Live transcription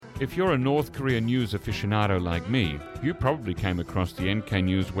If you're a North Korea news aficionado like me, you probably came across the NK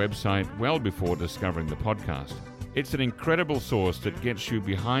News website well before discovering the podcast. It's an incredible source that gets you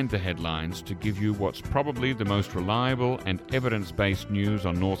behind the headlines to give you what's probably the most reliable and evidence-based news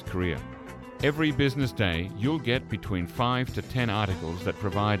on North Korea. Every business day, you'll get between 5 to 10 articles that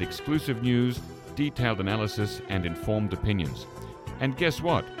provide exclusive news, detailed analysis, and informed opinions. And guess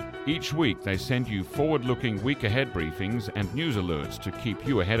what? Each week they send you forward-looking week-ahead briefings and news alerts to keep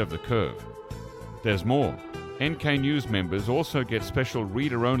you ahead of the curve. There's more. NK News members also get special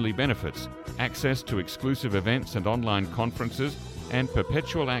reader-only benefits, access to exclusive events and online conferences, and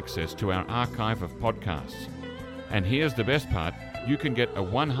perpetual access to our archive of podcasts. And here's the best part, you can get a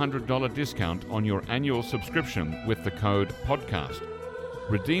 $100 discount on your annual subscription with the code PODCAST.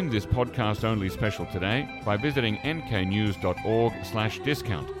 Redeem this podcast-only special today by visiting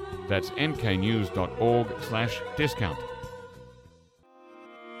nknews.org/discount. That's nknews.org/discount.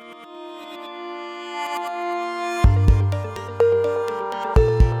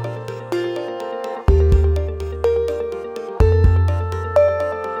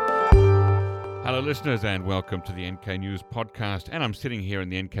 Hello listeners and welcome to the NK News podcast, and I'm sitting here in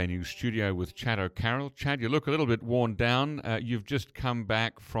the NK News studio with Chad O'Carroll. Chad, you look a little bit worn down. You've just come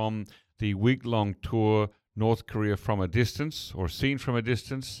back from the week-long tour North Korea from a Distance, or Seen from a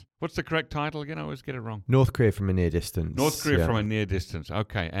Distance. What's the correct title again? I always get it wrong. North Korea from a Near Distance. North Korea from a Near Distance.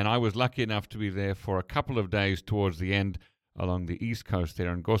 Okay, and I was lucky enough to be there for a couple of days towards the end along the east coast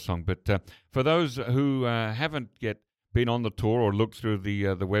there in Gosong. But for those who haven't yet been on the tour or looked through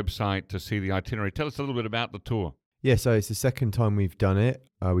the website to see the itinerary, tell us a little bit about the tour. Yeah, so it's the second time we've done it.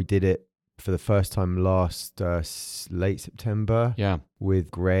 We did it for the first time last late September with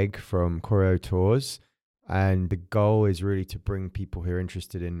Greg from Choreo Tours. And the goal is really to bring people who are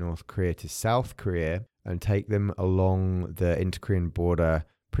interested in North Korea to South Korea and take them along the inter-Korean border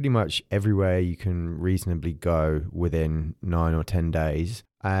pretty much everywhere you can reasonably go within 9 or 10 days.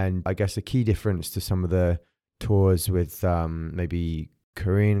 And I guess the key difference to some of the tours with maybe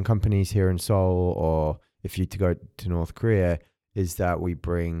Korean companies here in Seoul, or if you to go to North Korea, is that we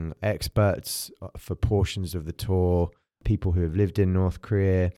bring experts for portions of the tour, people who have lived in North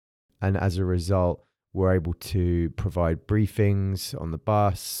Korea, and as a result, we're able to provide briefings on the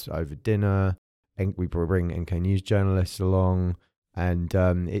bus, over dinner, and we bring NK News journalists along. And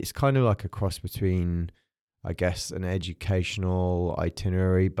it's kind of like a cross between, I guess, an educational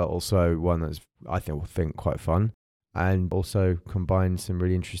itinerary, but also one that's, I think quite fun. And also combine some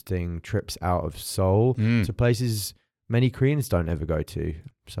really interesting trips out of Seoul to places many Koreans don't ever go to.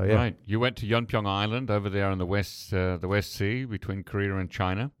 So yeah. Right. You went to Yeonpyeong Island over there in the West Sea between Korea and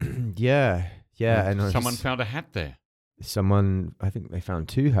China. Yeah. And someone found a hat there. I think they found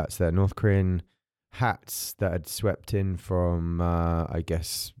 2 hats there, North Korean hats that had swept in from, I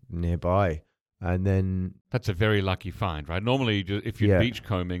guess, nearby. And then... That's a very lucky find, right? Normally, if you're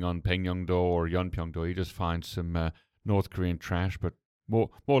beachcombing on Paengyeongdo or Yeonpyeongdo, you just find some North Korean trash, but more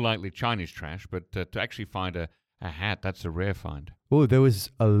likely Chinese trash. But to actually find a hat, that's a rare find. Well, there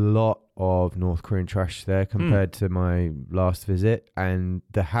was a lot of North Korean trash there compared to my last visit. And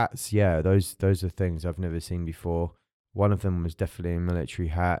the hats, those are things I've never seen before. One of them was definitely a military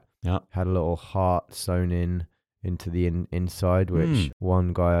hat. Yep. Had a little heart sewn into the inside, which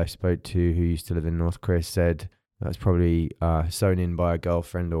one guy I spoke to who used to live in North Korea said that's probably sewn in by a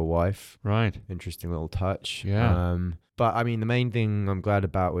girlfriend or wife. Right. Interesting little touch. Yeah. But I mean, the main thing I'm glad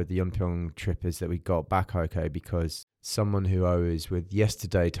about with the Yeonpyeong trip is that we got back okay, because someone who I was with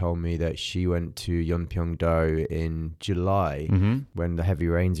yesterday told me that she went to Yeonpyeongdo in July when the heavy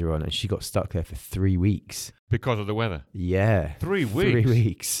rains are on, and she got stuck there for 3 weeks. Because of the weather? Yeah. 3 weeks? 3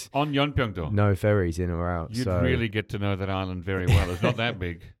 weeks. On Yeonpyeongdo? No ferries in or out. You'd really get to know that island very well. It's not that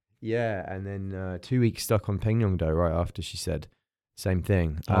big. Yeah, and then 2 weeks stuck on Paengyeongdo right after, she said. Same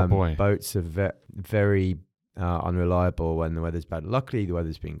thing. Oh, boy. Boats are very unreliable when the weather's bad. Luckily, the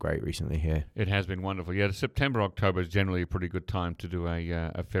weather's been great recently here. It has been wonderful. Yeah, September, October is generally a pretty good time to do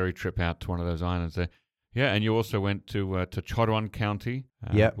a ferry trip out to one of those islands there. Yeah, and you also went to Choron County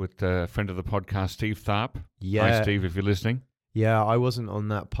with a friend of the podcast, Steve Tharp. Yeah. Hi, Steve, if you're listening. Yeah, I wasn't on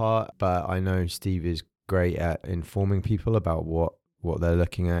that part, but I know Steve is great at informing people about what they're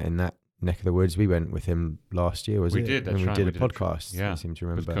looking at in that neck of the woods. We went with him last year, we did, that's and right. We did a podcast, yeah. I seem to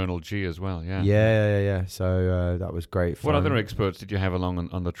remember. With Colonel G as well, yeah. Yeah. So that was great fun. What other experts did you have along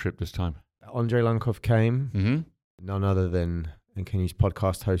on the trip this time? Andrei Lankov came. Mm-hmm. None other than NK News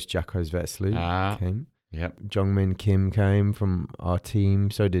podcast host Jacco Zwetsloot came. Yep. Jongmin Kim came from our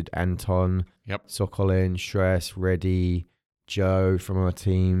team. So did Anton. Yep. Sokolin, Shress, Reddy, Joe from our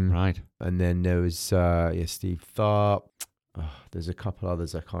team. Right. And then there was Steve Tharp. there's a couple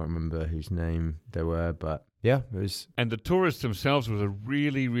others, I can't remember whose name they were, but yeah, it was. And the tourists themselves was a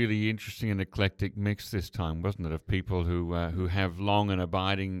really, really interesting and eclectic mix this time, wasn't it, of people who have long and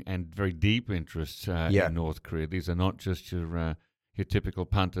abiding and very deep interests in North Korea. These are not just your typical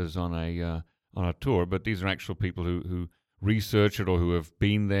punters on a tour, but these are actual people who research it or who have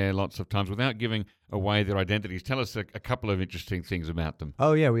been there lots of times without giving away their identities. Tell us a couple of interesting things about them.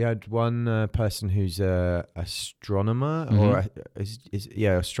 Oh yeah, we had one person who's a astronomer or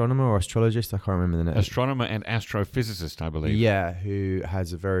astronomer or astrologist. I can't remember the name. Astronomer and astrophysicist, I believe. Yeah, who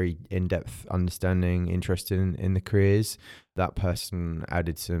has a very in-depth understanding, interest in the careers. That person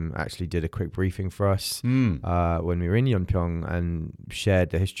actually did a quick briefing for us when we were in Yeonpyeong and shared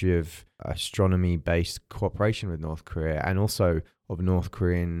the history of astronomy-based cooperation with North Korea and also of North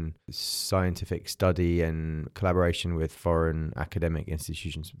Korean scientific study and collaboration with foreign academic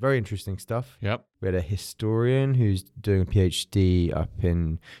institutions. Very interesting stuff. Yep. We had a historian who's doing a Ph.D. up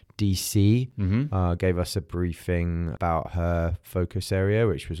in DC, gave us a briefing about her focus area,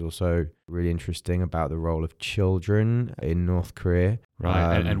 which was also really interesting, about the role of children in North Korea.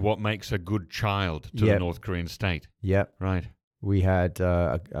 Right, and what makes a good child to the North Korean state. Yep. Right. We had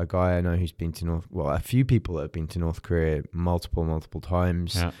a guy I know who's been to a few people that have been to North Korea multiple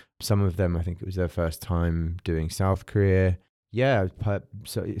times. Yeah. Some of them, I think it was their first time doing South Korea. Yeah,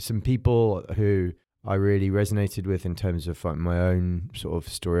 so some people who I really resonated with in terms of like my own sort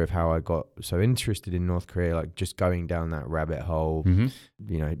of story of how I got so interested in North Korea, like just going down that rabbit hole,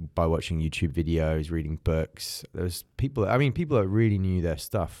 by watching YouTube videos, reading books. There's people that really knew their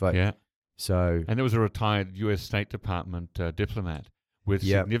stuff. And there was a retired U.S. State Department diplomat with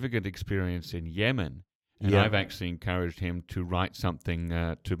significant experience in Yemen. And I've actually encouraged him to write something,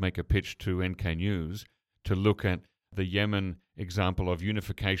 to make a pitch to NK News, to look at the Yemen example of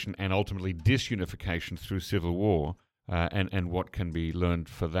unification and ultimately disunification through civil war, and what can be learned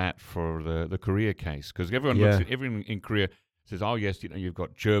for the Korea case. Because everyone in Korea says, oh yes, you've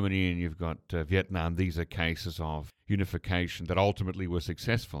got Germany and you've got Vietnam. These are cases of unification that ultimately were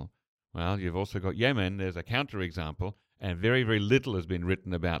successful. Well, you've also got Yemen. There's a counterexample, and very, very little has been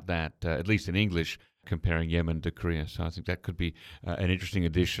written about that, at least in English, comparing Yemen to Korea. So I think that could be an interesting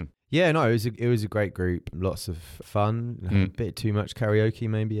addition. Yeah, no, it was a great group. Lots of fun. A bit too much karaoke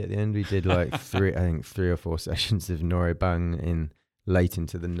maybe at the end. We did like 3 or 4 sessions of noraebang late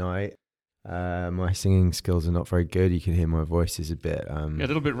into the night. My singing skills are not very good. You can hear my voice is a bit a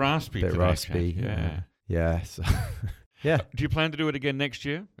little bit raspy. Yeah. So yeah. Do you plan to do it again next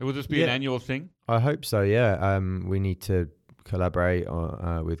year? Or will this be an annual thing? I hope so, yeah. We need to collaborate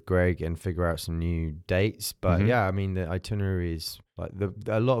with Greg and figure out some new dates. But the itinerary is like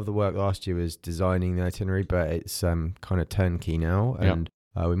a lot of the work last year was designing the itinerary, but it's kind of turnkey now. And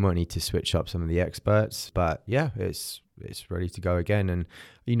we might need to switch up some of the experts. But yeah, it's ready to go again. And,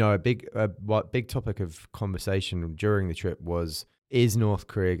 a big topic of conversation during the trip was, is North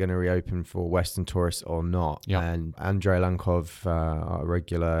Korea going to reopen for Western tourists or not? Yep. And Andrei Lankov, our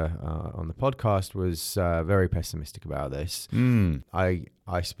regular on the podcast, was very pessimistic about this.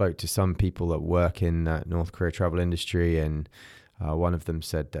 I spoke to some people that work in that North Korea travel industry, and one of them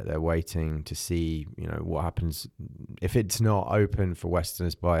said that they're waiting to see, what happens. If it's not open for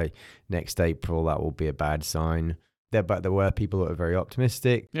Westerners by next April, that will be a bad sign. But there were people that were very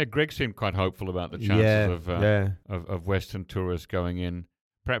optimistic. Yeah, Greg seemed quite hopeful about the chances of Western tourists going in,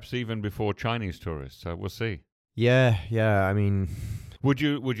 perhaps even before Chinese tourists. So we'll see. Yeah. I mean, would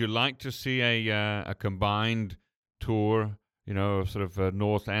you like to see a combined tour, sort of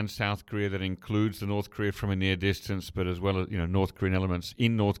North and South Korea that includes the North Korea from a near distance, but as well as North Korean elements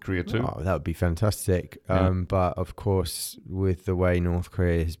in North Korea too? Oh, that would be fantastic. But of course, with the way North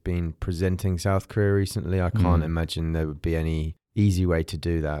Korea has been presenting South Korea recently, I can't imagine there would be any easy way to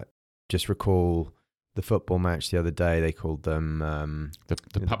do that. Just recall the football match the other day. They called them the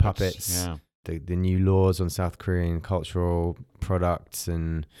puppets. Yeah. The new laws on South Korean cultural products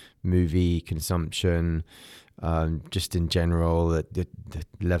and movie consumption. Just in general, the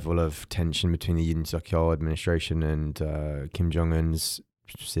level of tension between the Yoon Suk-yeol administration and Kim Jong Un's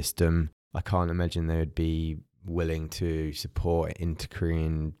system, I can't imagine they would be willing to support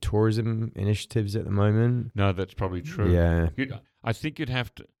inter-Korean tourism initiatives at the moment. No, that's probably true. Yeah. I think you'd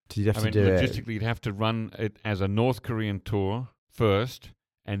have to... logistically, you'd have to run it as a North Korean tour first,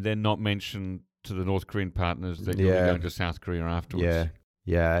 and then not mention to the North Korean partners that you'll be going to South Korea afterwards.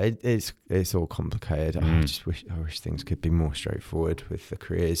 Yeah, it's all complicated. I wish things could be more straightforward with the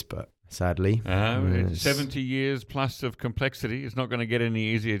careers, but sadly, 70 years plus of complexity. It's not going to get any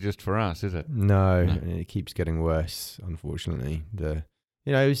easier just for us, is it? No. It keeps getting worse. Unfortunately, the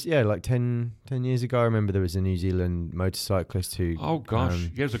It was, like 10 years ago. I remember there was a New Zealand motorcyclist who... Oh, gosh.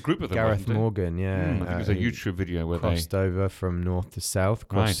 There's a group of them, Gareth wasn't there? Morgan, yeah. I think there's a YouTube video where crossed over from north to south,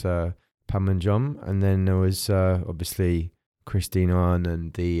 across Right. Panmunjom. And then there was obviously Christine On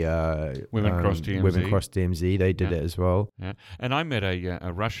and the... Women Cross DMZ. Women Cross DMZ. They did it as well. Yeah. And I met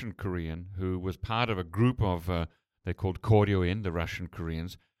a Russian Korean who was part of a group of, they're called Koryoin, the Russian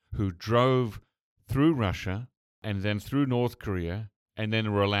Koreans, who drove through Russia and then through North Korea, and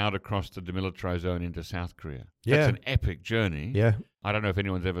then were allowed across the demilitarized zone into South Korea. That's an epic journey. Yeah. I don't know if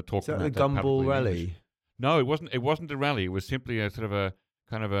anyone's ever talked about that. Is that the Gumball Rally? No, it wasn't. It wasn't a rally. It was simply a sort of a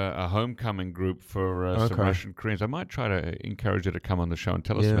kind of a homecoming group for some Russian Koreans. I might try to encourage you to come on the show and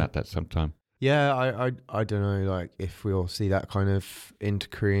tell us about that sometime. Yeah, I don't know, like if we'll see that kind of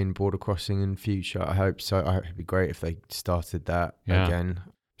inter-Korean border crossing in future. I hope so. I hope it'd be great if they started that again.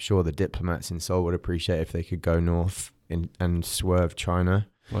 I'm sure the diplomats in Seoul would appreciate if they could go north and swerve China.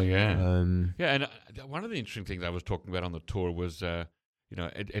 Well, yeah. And one of the interesting things I was talking about on the tour was,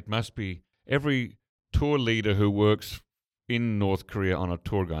 it must be every tour leader who works in North Korea on a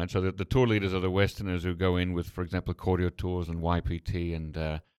tour guide. So the tour leaders are the Westerners who go in with, for example, Koryo Tours and YPT and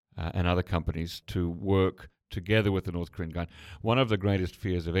other companies to work together with the North Korean guide. One of the greatest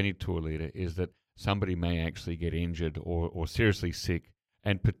fears of any tour leader is that somebody may actually get injured or seriously sick,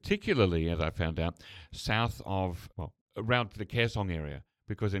 and particularly, as I found out, south of, around the Kaesong area,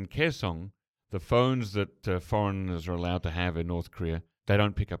 because in Kaesong, the phones that foreigners are allowed to have in North Korea, they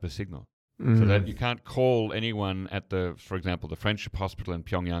don't pick up a signal. So that you can't call anyone at for example, the Friendship Hospital in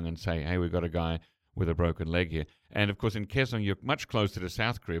Pyongyang and say, hey, we've got a guy with a broken leg here. And of course, in Kaesong, you're much closer to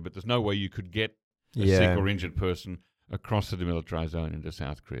South Korea, but there's no way you could get a sick or injured person across the demilitarized zone into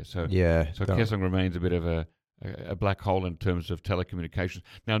South Korea. So Kaesong remains a bit of a black hole in terms of telecommunications.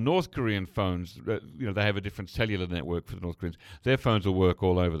 Now, North Korean phones, they have a different cellular network for the North Koreans. Their phones will work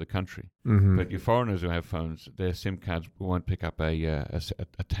all over the country. But your foreigners who have phones, their SIM cards won't pick up a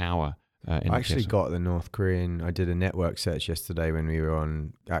tower. I actually got the North Korean. I did a network search yesterday when we were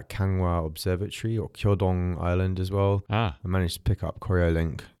at Kanghwa Observatory or Kyodong Island as well. I managed to pick up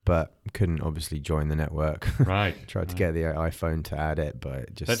Koreolink, but couldn't obviously join the network. Right. Tried to get the iPhone to add it, but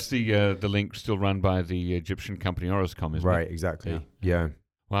it just... That's the link still run by the Egyptian company Orascom, isn't it? Right, exactly. Yeah.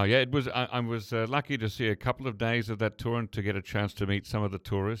 Well, yeah, it was. I was lucky to see a couple of days of that tour and to get a chance to meet some of the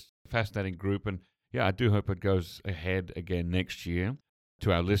tourists. Fascinating group, and I do hope it goes ahead again next year.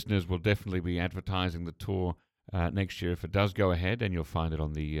 To our listeners, we'll definitely be advertising the tour next year if it does go ahead, and you'll find it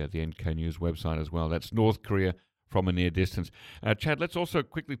on the NK News website as well. That's North Korea from a near distance. Chad, let's also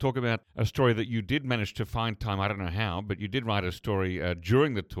quickly talk about a story that you did manage to find time, I don't know how, but you did write a story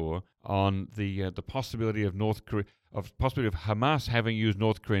during the tour on the possibility of Hamas having used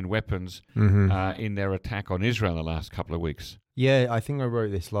North Korean weapons in their attack on Israel the last couple of weeks. Yeah, I think I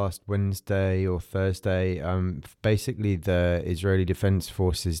wrote this last Wednesday or Thursday. Basically, the Israeli Defense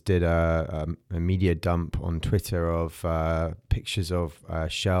Forces did a media dump on Twitter of pictures of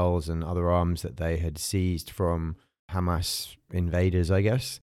shells and other arms that they had seized from Hamas invaders, I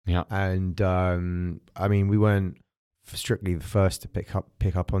guess. Yeah. And we weren't strictly the first to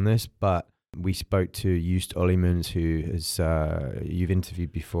pick up on this, but we spoke to Joost Olymans, who is you've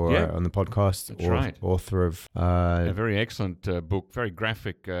interviewed before on the podcast. That's right. Author of a very excellent book, very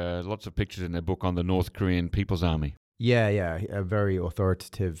graphic, lots of pictures in their book on the North Korean People's Army. Yeah, a very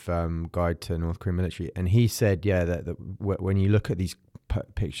authoritative guide to North Korean military. And he said, that when you look at these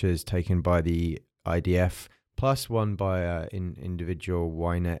pictures taken by the IDF, plus one by an individual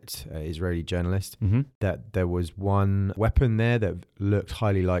Ynet Israeli journalist, that there was one weapon there that looked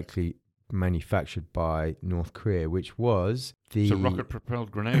highly likely manufactured by North Korea, which was it's a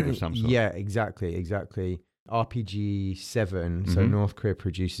rocket-propelled grenade of some sort. Yeah, exactly. RPG-7. So North Korea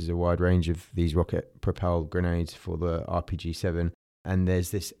produces a wide range of these rocket-propelled grenades for the RPG-7. And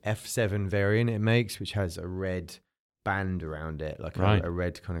there's this F7 variant it makes, which has a red band around it, like a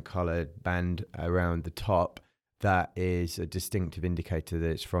red kind of coloured band around the top. That is a distinctive indicator that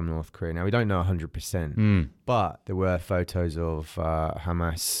it's from North Korea. Now, we don't know 100%, but there were photos of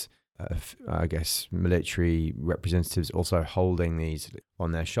Hamas, I guess, military representatives also holding these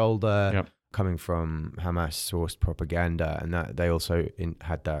on their shoulder, coming from Hamas-sourced propaganda, and that they also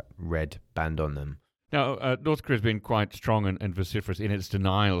had that red band on them. Now, North Korea has been quite strong and vociferous in its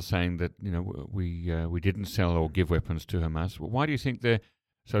denial, saying that we didn't sell or give weapons to Hamas. Why do you think they're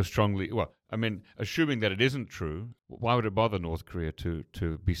so strongly? Well, I mean, assuming that it isn't true, why would it bother North Korea to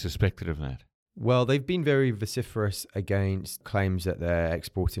be suspected of that? Well, they've been very vociferous against claims that they're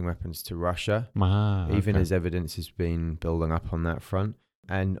exporting weapons to Russia, even as evidence has been building up on that front.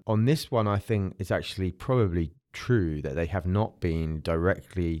 And on this one, I think it's actually probably true, that they have not been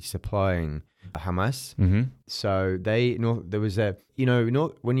directly supplying Hamas. Mm-hmm. So there was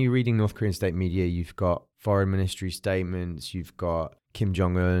when you're reading North Korean state media, you've got foreign ministry statements, you've got Kim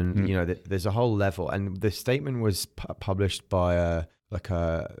Jong Un. There's a whole level, and the statement was published by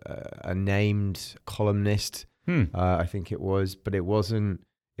a named columnist. I think it was, but it wasn't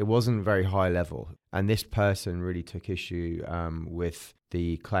very high level. And this person really took issue with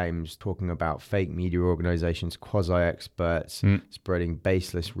the claims, talking about fake media organizations, quasi-experts, spreading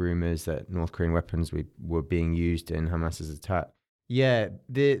baseless rumors that North Korean weapons were being used in Hamas's attack. Yeah,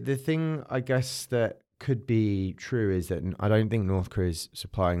 the thing I guess that could be true is that I don't think North Korea is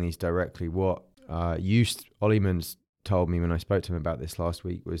supplying these directly. What Joost Olymans told me when I spoke to him about this last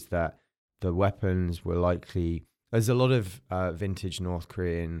week was that the weapons were likely... There's a lot of vintage North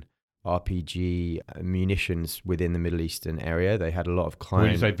Korean RPG munitions within the Middle Eastern area. They had a lot of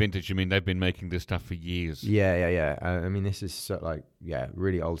clients. When you say vintage, you mean they've been making this stuff for years? Yeah. I mean, this is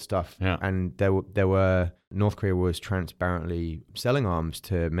really old stuff. Yeah. And North Korea was transparently selling arms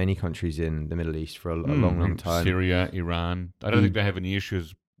to many countries in the Middle East for a long time. Syria, Iran. I don't think they have any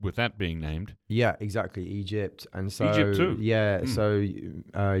issues with that being named. Yeah, exactly. Egypt. And so Egypt too. Yeah. So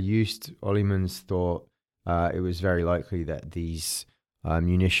Joost Olymans thought it was very likely that these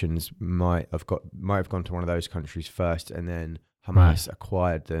munitions might have gone to one of those countries first, and then Hamas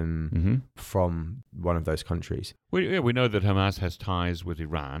acquired them from one of those countries. We know that Hamas has ties with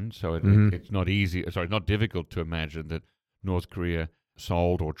Iran, so it's not difficult to imagine that North Korea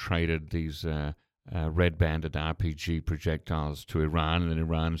sold or traded these red-banded RPG projectiles to Iran, and then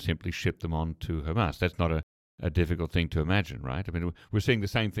Iran simply shipped them on to Hamas. That's not a difficult thing to imagine, right? I mean, we're seeing the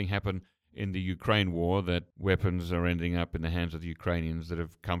same thing happen in the Ukraine war, that weapons are ending up in the hands of the Ukrainians that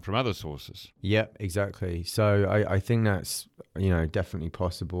have come from other sources. Yeah, exactly. So I think that's, definitely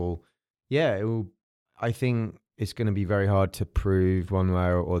possible. Yeah, I think it's going to be very hard to prove one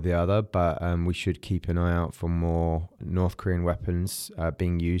way or the other, but we should keep an eye out for more North Korean weapons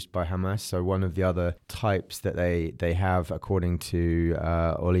being used by Hamas. So one of the other types that they have, according to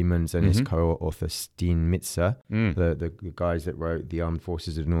Olymans and his co-author Steen Mitzer, the guys that wrote The Armed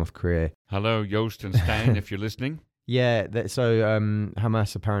Forces of North Korea. Hello, Joost and Steen, if you're listening. Yeah, so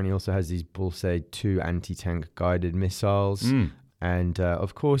Hamas apparently also has these Bullseye 2 anti-tank guided missiles. And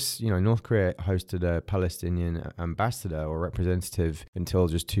of course, North Korea hosted a Palestinian ambassador or representative until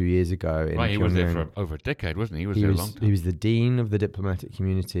just 2 years ago. He was there for over a decade, wasn't he? He was there a long time. He was the dean of the diplomatic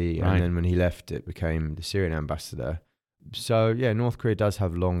community, right. And then when he left, it became the Syrian ambassador. So, yeah, North Korea does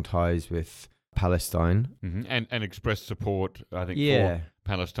have long ties with Palestine. And expressed support, I think, for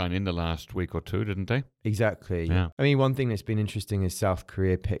Palestine in the last week or two, didn't they? Exactly. Yeah. I mean, one thing that's been interesting is South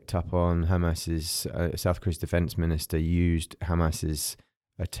Korea picked up on South Korea's defense minister used Hamas's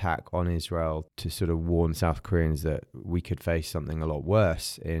attack on Israel to sort of warn South Koreans that we could face something a lot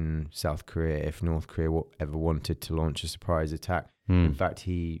worse in South Korea if North Korea ever wanted to launch a surprise attack. In fact,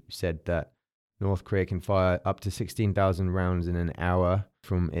 he said that North Korea can fire up to 16,000 rounds in an hour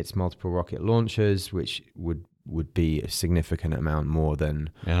from its multiple rocket launchers, which would be a significant amount more than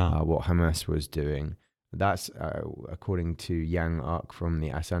what Hamas was doing. That's, according to Yang Uk from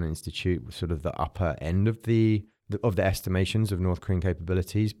the Asan Institute, sort of the upper end of the estimations of North Korean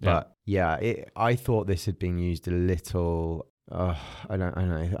capabilities. But I thought this had been used a little... I don't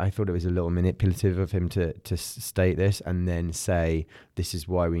know. I thought it was a little manipulative of him to state this and then say this is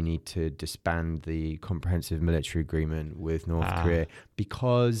why we need to disband the comprehensive military agreement with North Korea,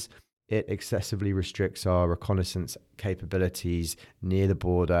 because it excessively restricts our reconnaissance capabilities near the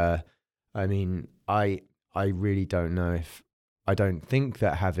border. I mean, I really don't know I don't think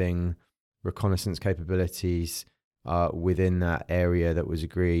that having reconnaissance capabilities within that area that was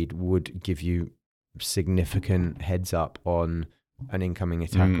agreed would give you significant heads up on an incoming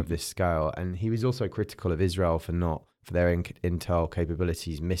attack of this scale. And he was also critical of Israel for their intel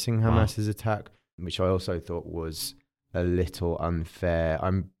capabilities missing Hamas's attack, which I also thought was a little unfair.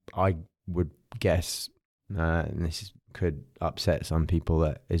 I would guess, and this could upset some people,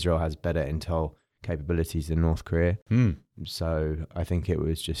 that Israel has better intel capabilities than North Korea. So I think it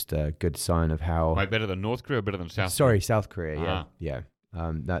was just a good sign of how... better than North Korea or better than South Korea? Sorry, South Korea, yeah.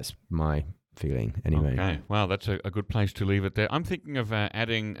 That's my feeling anyway. Okay, well, that's a good place to leave it there. I'm thinking of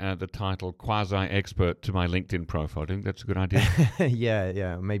adding the title quasi-expert to my LinkedIn profile. Do you think that's a good idea?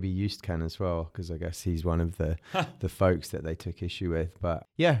 Yeah, maybe Joost can as well, because I guess he's one of the folks that they took issue with. But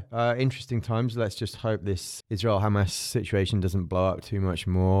yeah, interesting times. Let's just hope this Israel-Hamas situation doesn't blow up too much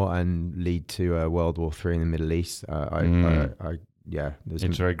more and lead to a World War III in the Middle East. I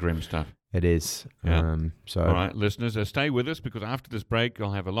it's very grim stuff. It is. Yeah. All right, listeners, stay with us, because after this break,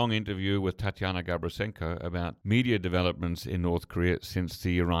 I'll have a long interview with Tatiana Gabroussenko about media developments in North Korea since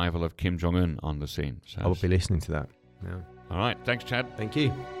the arrival of Kim Jong Un on the scene. So I'll be listening to that. Yeah. All right. Thanks, Chad. Thank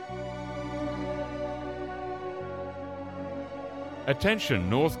you. Attention,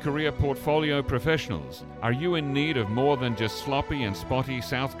 North Korea portfolio professionals. Are you in need of more than just sloppy and spotty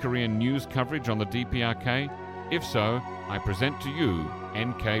South Korean news coverage on the DPRK? If so, I present to you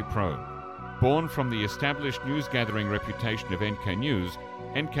NK Pro. Born from the established news-gathering reputation of NK News,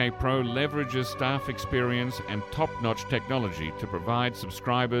 NK Pro leverages staff experience and top-notch technology to provide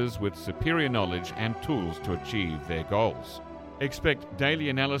subscribers with superior knowledge and tools to achieve their goals. Expect daily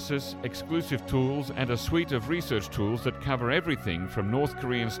analysis, exclusive tools, and a suite of research tools that cover everything from North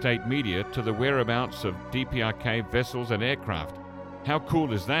Korean state media to the whereabouts of DPRK vessels and aircraft. How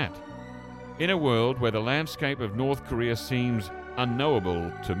cool is that? In a world where the landscape of North Korea seems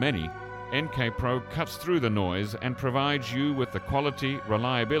unknowable to many, NK Pro cuts through the noise and provides you with the quality,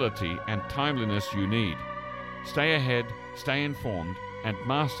 reliability, and timeliness you need. Stay ahead, stay informed, and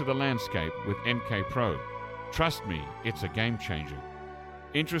master the landscape with NK Pro. Trust me, it's a game changer.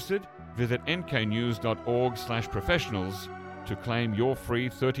 Interested? Visit nknews.org/professionals to claim your free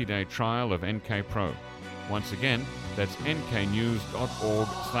 30-day trial of NK Pro. Once again, that's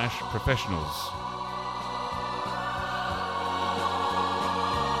nknews.org/professionals.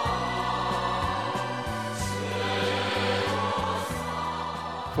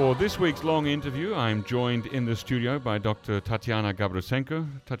 For this week's long interview, I'm joined in the studio by Dr. Tatiana Gabroussenko.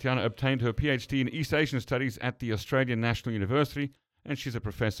 Tatiana obtained her Ph.D. in East Asian Studies at the Australian National University, and she's a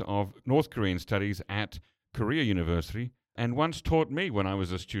professor of North Korean Studies at Korea University, and once taught me when I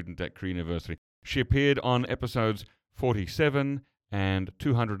was a student at Korea University. She appeared on episodes 47 and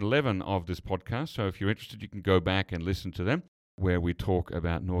 211 of this podcast, so if you're interested, you can go back and listen to them, where we talk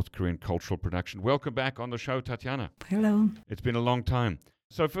about North Korean cultural production. Welcome back on the show, Tatiana. Hello. It's been a long time.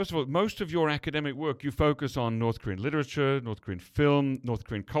 So first of all, most of your academic work, you focus on North Korean literature, North Korean film, North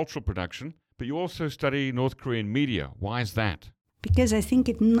Korean cultural production, but you also study North Korean media. Why is that? Because I think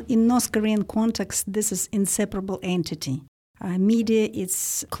in North Korean context, this is inseparable entity. Media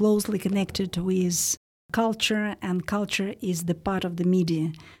is closely connected with culture, and culture is the part of the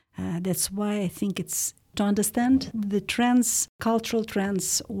media. That's why I think it's to understand the trends, cultural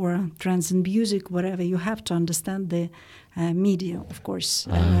trends or trends in music, whatever, you have to understand the media, of course,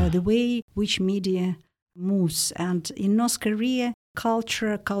 the way which media moves. And in North Korea,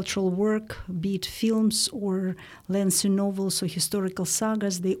 cultural work, be it films or lengthy novels or historical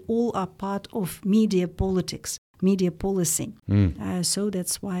sagas, they all are part of media politics, media policy. So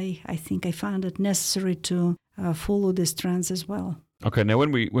that's why I think I found it necessary to follow these trends as well. Okay, now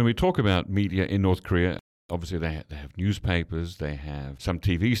when we talk about media in North Korea, obviously they have newspapers, they have some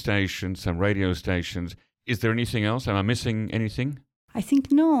TV stations, some radio stations. Is there anything else? Am I missing anything? I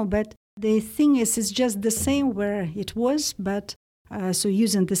think no, but the thing is, it's just the same where it was, but so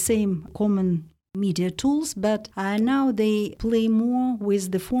using the same common media tools, but now they play more with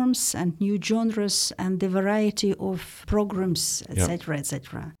the forms and new genres and the variety of programs, etc.,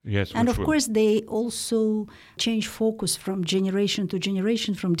 etc. Yes, and of course they also change focus from generation to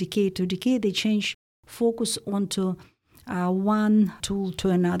generation, from decade to decade. They change focus onto one tool to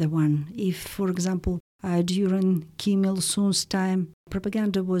another one. If, for example, during Kim Il-sung's time,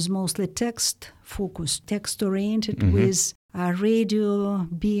 propaganda was mostly text-focused, text-oriented, with radio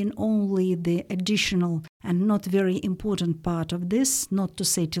being only the additional and not very important part of this, not to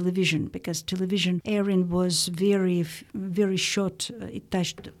say television, because television airing was very, very short. It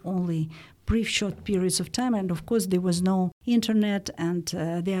touched only brief short periods of time, and of course there was no internet and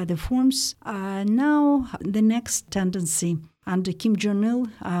the other forms. Now the next tendency under Kim Jong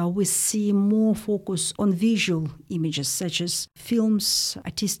Un, we see more focus on visual images such as films,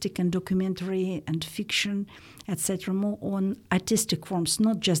 artistic and documentary and fiction, etc., more on artistic forms,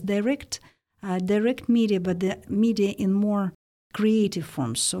 not just direct media, but the media in more creative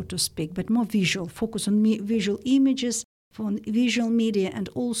forms, so to speak, but more visual, focus on visual images, on visual media, and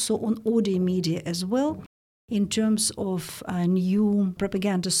also on audio media as well, in terms of new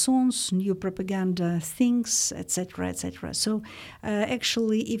propaganda songs, new propaganda things, etc., etc. So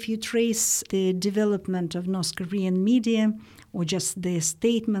actually, if you trace the development of North Korean media, or just the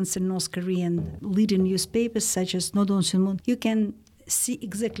statements in North Korean leading newspapers such as Nodon Sunmun, you can see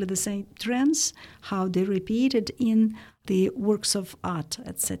exactly the same trends, how they repeated in the works of art,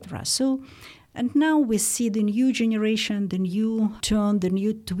 etc. So And now we see the new generation, the new turn, the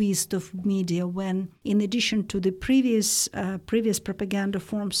new twist of media when, in addition to the previous propaganda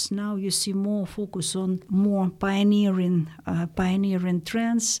forms, now you see more focus on more pioneering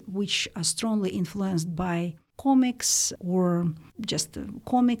trends, which are strongly influenced by comics or just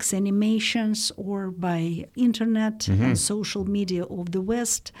comics, animations, or by internet and social media of the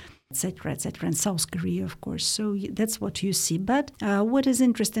West, etc., and South Korea, of course. So that's what you see. But what is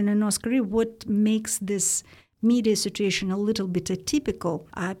interesting in North Korea, what makes this media situation a little bit atypical,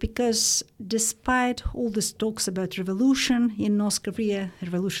 because despite all these talks about revolution in North Korea,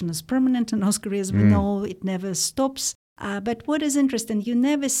 revolution is permanent in North Korea, as we know, it never stops. But what is interesting, you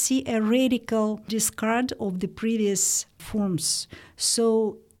never see a radical discard of the previous forms.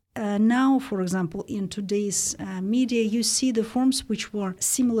 So now, for example, in today's media, you see the forms which were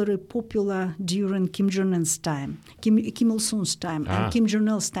similarly popular during Kim Jong Un's time, Kim Il-sung's time, and Kim Jong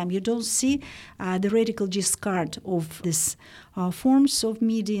Il's time. You don't see the radical discard of these forms of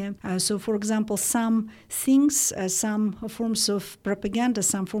media. So, for example, some things, some forms of propaganda,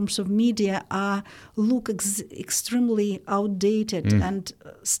 some forms of media look extremely outdated and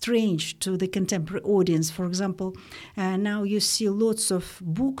strange to the contemporary audience. For example, now you see lots of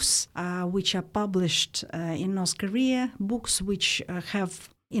books which are published in North Korea, books which have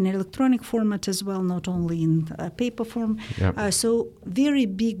in electronic format as well, not only in paper form. Yep. So very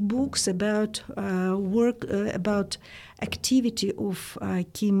big books about about activity of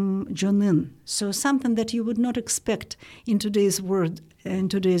Kim Jong Un. So something that you would not expect in today's world.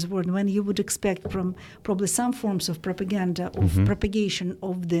 When you would expect from probably some forms of propaganda, of propagation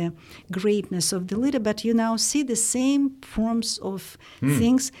of the greatness of the leader, but you now see the same forms of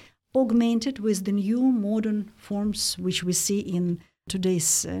things augmented with the new modern forms which we see in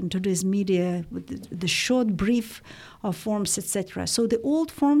today's media, with the short, brief forms, etc. So the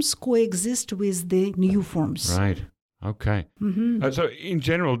old forms coexist with the new forms. Right. Okay. So in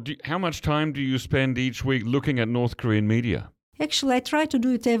general, how much time do you spend each week looking at North Korean media? Actually, I try to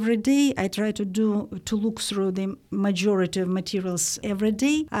do it every day. I try to look through the majority of materials every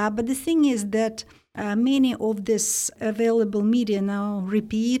day. But the thing is that many of this available media now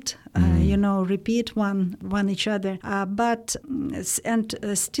repeat one each other. But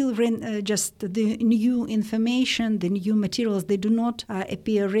still, just the new information, the new materials, they do not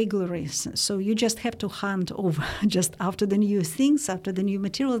appear regularly. So you just have to hunt over just after the new things, after the new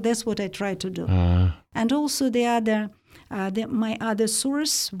material. That's what I try to do. And also my other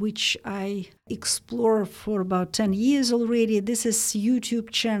source, which I explore for about 10 years already, this is YouTube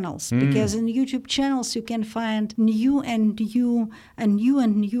channels. Because in YouTube channels you can find new and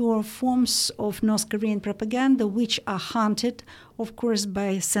newer forms of North Korean propaganda, which are hunted, of course,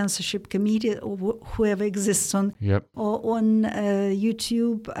 by censorship committee or whoever exists on YouTube.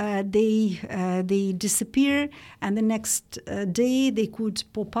 They disappear, and the next day they could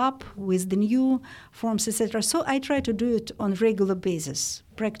pop up with the new forms, etc. So I try to do it on regular basis,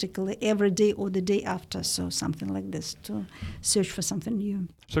 practically every day or the day after, so something like this, to search for something new.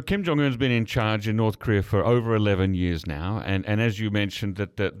 So Kim Jong Un's been in charge in North Korea for over 11 years now, and as you mentioned,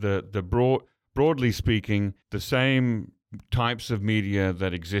 that broadly speaking, the same types of media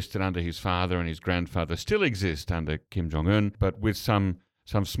that existed under his father and his grandfather still exist under Kim Jong Un, but with some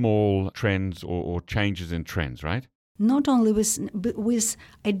small trends or changes in trends, right? Not only with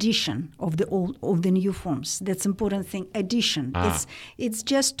addition of the new forms. That's important thing. Addition. It's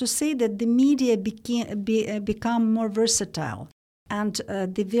just to say that the media become more versatile, and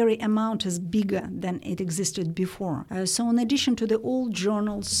the very amount is bigger than it existed before. So in addition to the old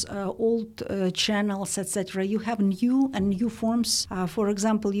journals, old channels, etc., you have new forms. For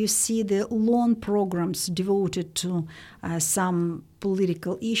example, you see the long programs devoted to some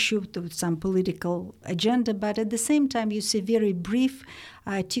political issue, to some political agenda, but at the same time you see very brief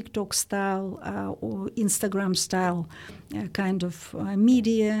TikTok style or Instagram style kind of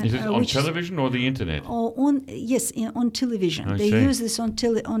media. Is it on television or the internet? On television. They use this on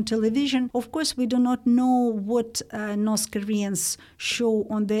television. Of course, we do not know what North Koreans show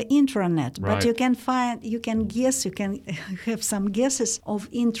on their intranet, but you can guess, you can have some guesses of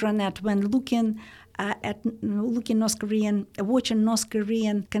intranet when looking watching North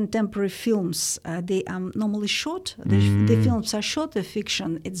Korean contemporary films. They are normally short. The films are shorter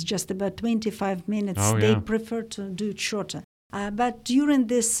fiction. It's just about 25 minutes. They prefer to do it shorter. But during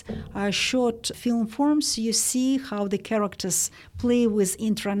this short film forms, you see how the characters play with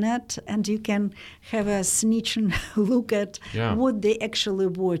intranet, and you can have a snitching look at what they actually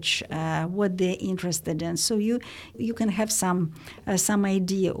watch, what they're interested in. So you can have some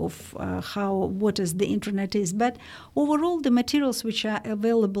idea of what is the internet is. But overall, the materials which are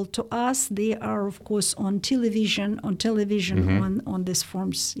available to us, they are of course on television on these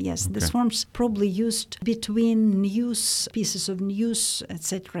forms. Yes, these forms probably used between news pieces of news,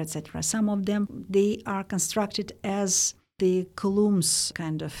 etc., etc. Some of them, they are constructed as the columns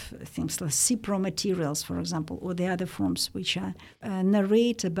kind of things, like CPRO materials, for example, or the other forms which are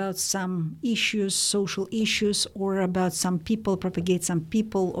narrate about some issues, social issues, or about some people, propagate some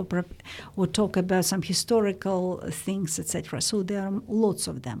people, or talk about some historical things, etc. So there are lots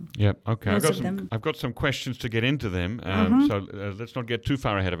of them. Yeah, okay. I've got some questions to get into them, so let's not get too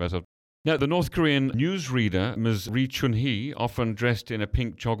far ahead of ourselves. Now, the North Korean newsreader, Ms. Ri Chun-hee, often dressed in a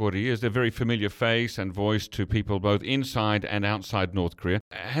pink jogori, is a very familiar face and voice to people both inside and outside North Korea.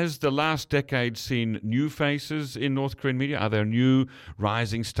 Has the last decade seen new faces in North Korean media? Are there new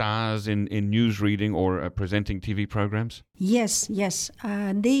rising stars in news reading or presenting TV programs? Yes.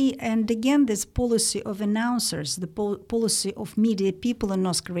 And again, this policy of announcers, the policy of media people in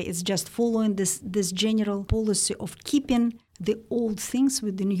North Korea is just following this general policy of keeping the old things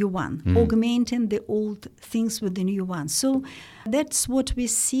with the new one, augmenting the old things with the new one. So that's what we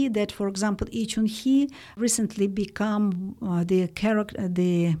see, that, for example, Ri Chun-hee recently become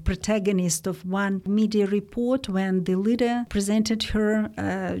the protagonist of one media report when the leader presented her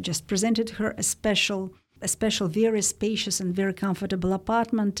a special, very spacious and very comfortable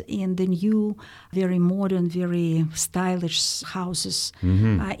apartment in the new, very modern, very stylish houses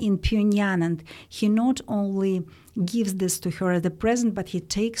in Pyongyang. And he not only gives this to her as a present, but he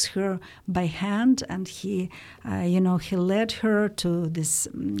takes her by hand and he led her to this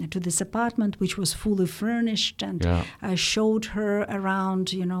apartment, which was fully furnished, and showed her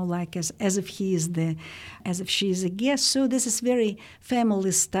around, like as if she is a guest. So this is very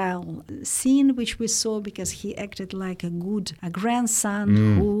family style scene which we saw, because he acted like a grandson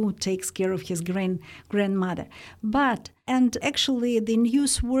who takes care of his grandmother. And actually, the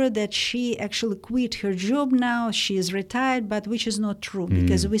news were that she actually quit her job now. She is retired, but which is not true,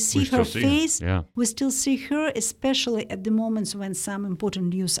 because we see her face. We still see her, especially at the moments when some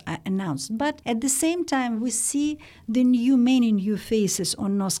important news are announced. But at the same time, we see many new faces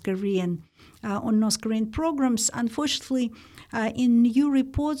on North Korean programs. Unfortunately, in new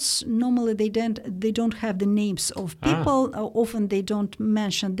reports, normally they don't have the names of people. Often they don't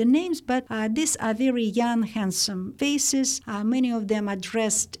mention the names, but these are very young, handsome faces. Many of them are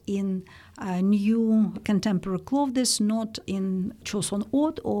dressed in new contemporary clothes, not in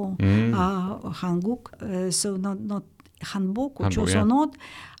Choson-ot or Hanguk, so not Hanbok or Choson-ot.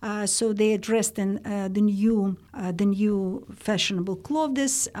 So they are dressed in the new fashionable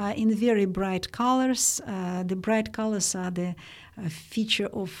clothes in very bright colors. The bright colors are the feature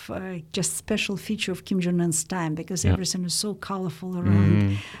of just special feature of Kim Jong Un's time, because everything is so colorful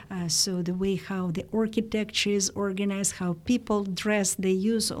around. So the way how the architecture is organized, how people dress, they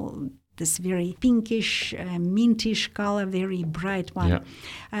use all this very pinkish, mintish color, very bright one.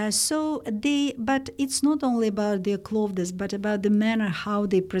 But it's not only about their clothes, but about the manner how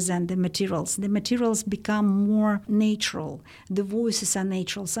they present the materials. The materials become more natural. The voices are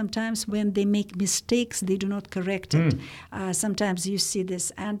natural. Sometimes when they make mistakes, they do not correct it. Sometimes you see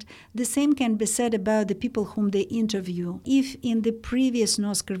this. And the same can be said about the people whom they interview. If in the previous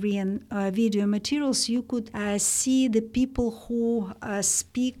North Korean video materials, you could see the people who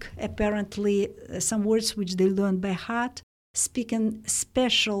speak apparently some words which they learned by heart, speak in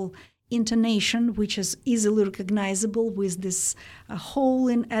special intonation, which is easily recognizable with this hole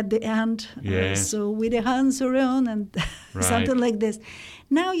at the end. So with the hands around and something like this.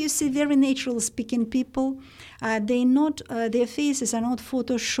 Now you see very natural speaking people. Their faces are not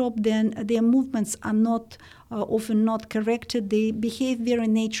photoshopped. Their movements are not often not corrected. They behave very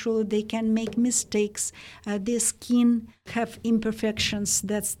natural. They can make mistakes. Their skin have imperfections.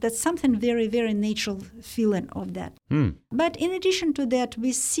 That's something very, very natural feeling of that. But in addition to that,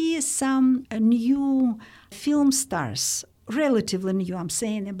 we see some new film stars, relatively new, I'm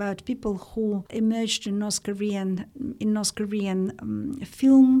saying, about people who emerged in North Korean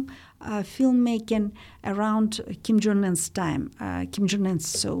filmmaking around Kim Jong Un's time.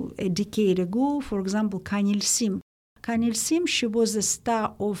 So a decade ago, for example, Kang Il-sim. Kang Il-sim, she was the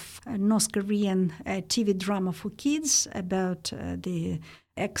star of a North Korean TV drama for kids about the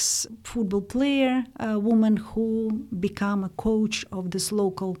ex-football player, a woman who became a coach of the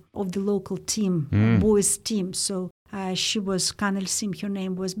local team, boys team. So She was Kanel Sim, her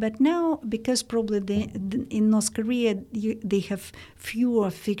name was. But now, because probably in North Korea they have fewer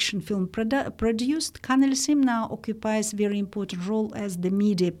fiction film produced, Kanel Sim now occupies a very important role as the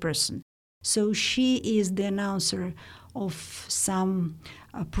media person. So she is the announcer of some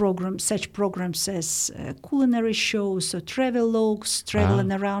such programs as culinary shows or travelogues, traveling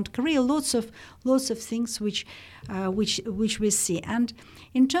around Korea, lots of things which we see. And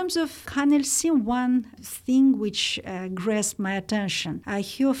in terms of Kanel Sim, one thing which grasped my attention,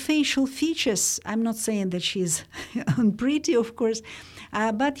 her facial features. I'm not saying that she's unpretty, of course,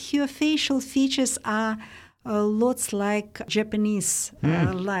 but her facial features are lots like Japanese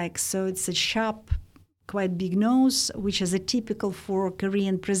like. So it's a sharp, quite big nose, which is atypical for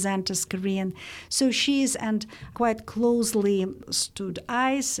Korean presenters, So she is, and quite closely stood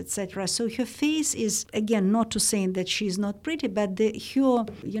eyes, etc. So her face is, again, not to say that she is not pretty, but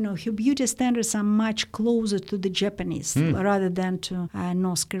her beauty standards are much closer to the Japanese rather than to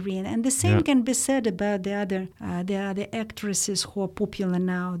North Korean. And the same can be said about the other actresses who are popular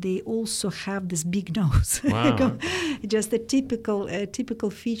now. They also have this big nose. Wow. Just a typical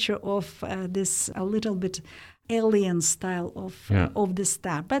feature of this a little bit alien style of the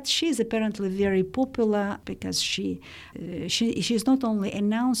star. But she's apparently very popular because she's not only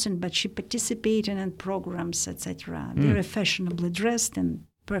announcing, but she participating in programs, etc. Very fashionably dressed and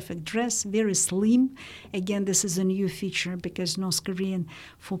perfect dress, very slim. Again, this is a new feature because North Korean,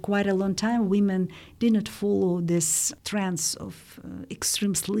 for quite a long time, women did not follow this trends of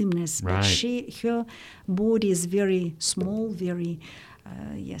extreme slimness. Right. But her body is very small, very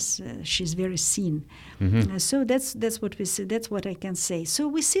she's very thin. So that's what we see. That's what I can say. So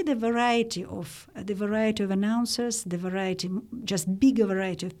we see the variety of announcers, just bigger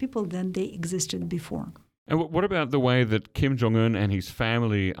variety of people than they existed before. And what about the way that Kim Jong Un and his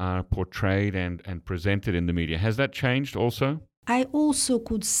family are portrayed and presented in the media? Has that changed also? I also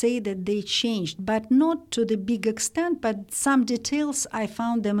could say that they changed, but not to the big extent, but some details I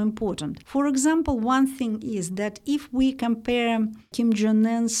found them important. For example, one thing is that if we compare Kim Jong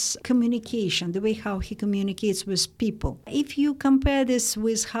Un's communication, the way how he communicates with people, if you compare this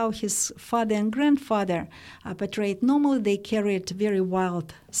with how his father and grandfather are portrayed, normally they carried a very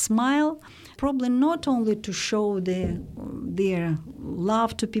wild smile, probably not only to show their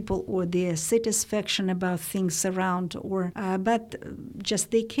love to people or their satisfaction about things around, but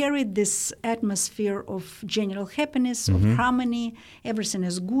just they carried this atmosphere of general happiness, of harmony, everything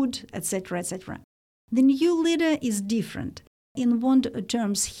is good, etc., etc. The new leader is different. In one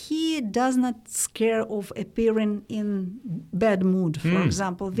terms, he does not scare of appearing in bad mood, for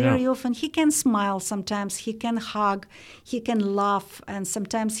example. Very often he can smile, sometimes he can hug, he can laugh, and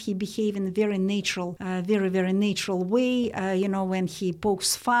sometimes he behave in a very natural, very natural way, when he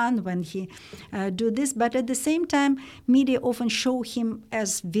pokes fun, when he do this. But at the same time, media often show him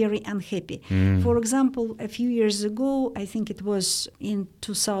as very unhappy. For example, a few years ago, I think it was in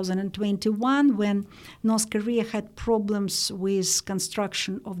 2021, when North Korea had problems with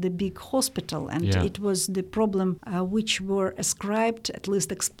construction of the big hospital, and it was the problem which were ascribed, at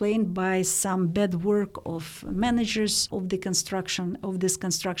least explained, by some bad work of managers of this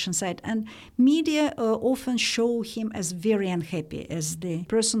construction site. And media often show him as very unhappy, as the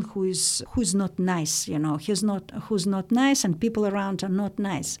person who's not nice, who's not nice, and people around are not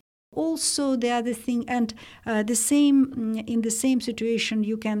nice. Also, the other thing, and in the same situation,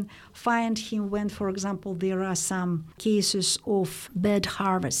 you can find him when, for example, there are some cases of bad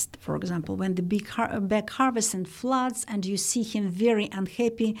harvest. For example, when the big harvest and floods, and you see him very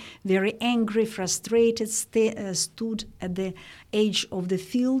unhappy, very angry, frustrated, stood at the edge of the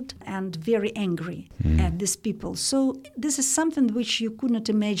field and very angry at these people. So this is something which you could not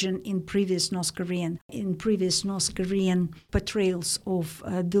imagine in previous North Korean portrayals of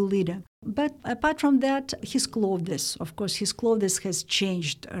the leader. But apart from that, his clothes, of course, has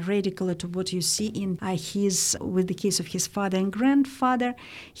changed radically to what you see in with the case of his father and grandfather.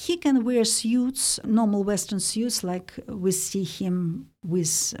 He can wear suits, normal Western suits, like we see him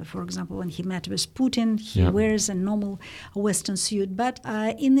with, for example, when he met with Putin, he wears a normal Western suit. But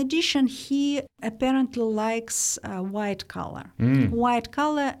in addition, he apparently likes white color. White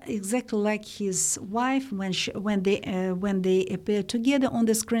color, exactly like his wife. When they appear together on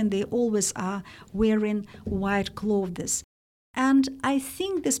the screen, they always are wearing white clothes. And I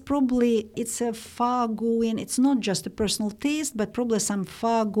think this probably, it's a far-going, it's not just a personal taste, but probably some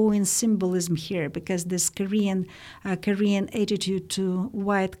far-going symbolism here, because this Korean attitude to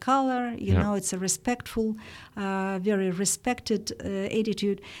white color, you know, it's a respectful, very respected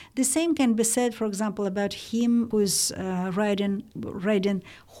attitude. The same can be said, for example, about him who's riding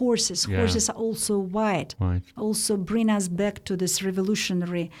horses. Yeah. Horses are also white. Also bring us back to this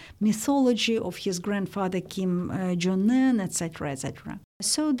revolutionary mythology of his grandfather Kim Jong Un, etc., etc.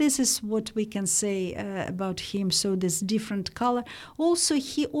 So this is what we can say about him. So this different color. Also,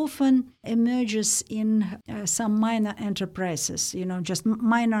 he often emerges in some minor enterprises, you know, just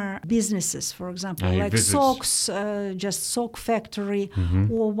minor businesses, for example, like socks, just sock factory,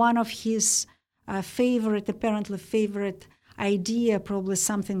 or one of his apparently favorite idea, probably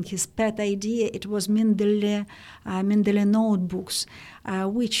something, his pet idea, it was Mendeley notebooks,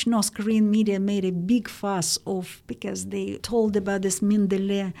 which North Korean media made a big fuss of, because they told about this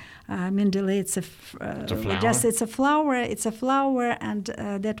Mendeley, it's a flower, and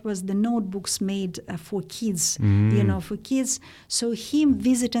that was the notebooks made for kids, you know, for kids. So him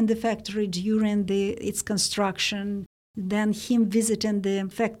visiting the factory during its construction, then him visiting the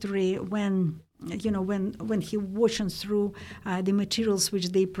factory when he watching through the materials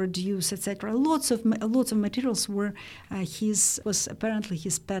which they produce, etc. Lots of materials was apparently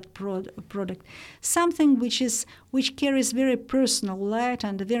his pet product. Something which carries very personal light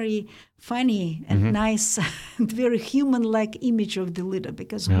and a very funny and nice and very human-like image of the leader.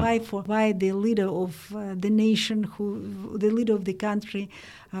 Because why the leader of the nation, the leader of the country,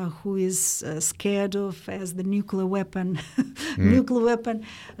 who is scared of as the nuclear weapon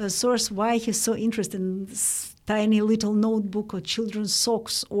source, why he's so interested in this tiny little notebook or children's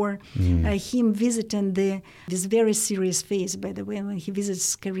socks, or him visiting this very serious phase, by the way, when he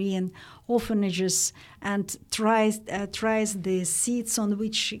visits Korean orphanages and tries the seats on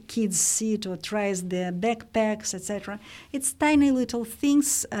which kids sit, or tries the backpacks, etc. It's tiny little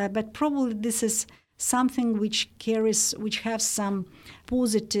things, but probably this is something which has some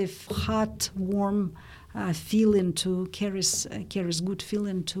positive, hot, warm feeling carries good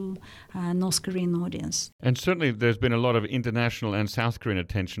feeling to North Korean audience. And certainly there's been a lot of international and South Korean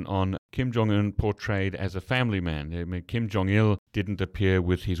attention on Kim Jong Un portrayed as a family man. I mean, Kim Jong Il didn't appear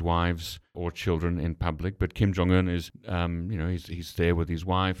with his wives or children in public, but Kim Jong Un is, he's there with his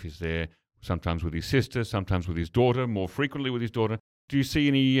wife. He's there sometimes with his sister, sometimes with his daughter, more frequently with his daughter. Do you see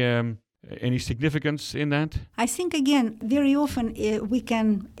any significance in that? I think, again, very often we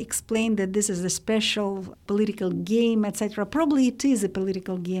can explain that this is a special political game, etc. Probably it is a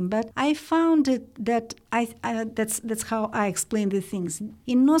political game, but I found that that's how I explain the things.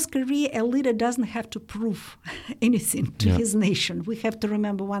 In North Korea, a leader doesn't have to prove anything to his nation. We have to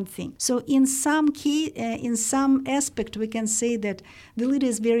remember one thing. So in some aspect, we can say that the leader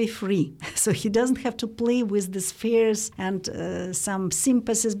is very free. So he doesn't have to play with the spheres and some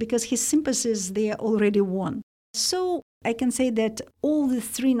sympathies, because his sympathies, they are already won. So I can say that all the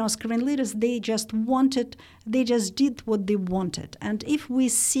three North Korean leaders, they just did what they wanted. And if we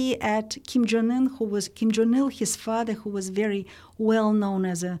see at Kim Jong Il, his father, who was very well known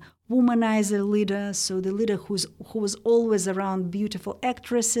as a womanizer leader, so the leader who was always around beautiful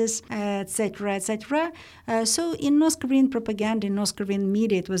actresses, etc., etc. So in North Korean propaganda, in North Korean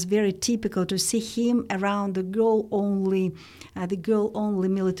media, it was very typical to see him around the girl-only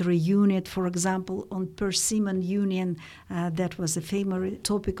military unit, for example, on Persimmon Union. That was a famous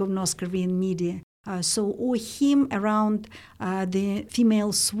topic of North Korean media. Or him around the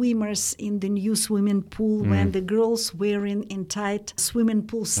female swimmers in the new swimming pool, when the girls wearing in tight swimming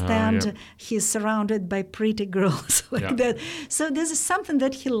pool stand, he's surrounded by pretty girls like that. So this is something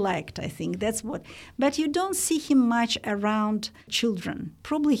that he liked, I think. That's what. But you don't see him much around children.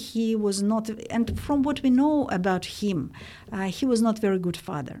 Probably he was not, and from what we know about him, he was not very good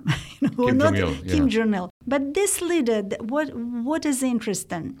father. Kim Jong-il. But this leader, what is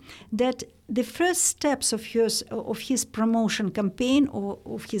interesting, that the first steps of his promotion campaign or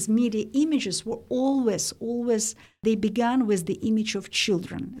of his media images were always they began with the image of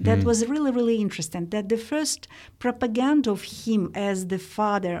children. That was really, really interesting, that the first propaganda of him as the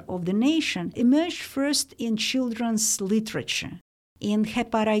father of the nation emerged first in children's literature. In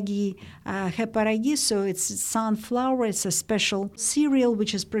Haeparagi, so it's sunflower. It's a special cereal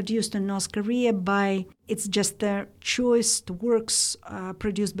which is produced in North Korea it's just the choice works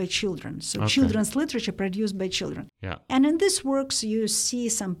produced by children. So children's literature produced by children. Yeah. And in these works, you see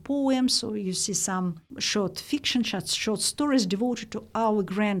some poems, or you see some short fiction, short stories devoted to our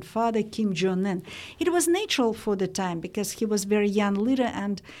grandfather, Kim Jong Un. It was natural for the time, because he was a very young leader,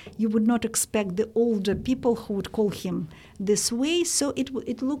 and you would not expect the older people who would call him this way, so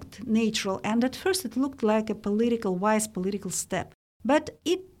it looked natural. And at first it looked like a wise political step. But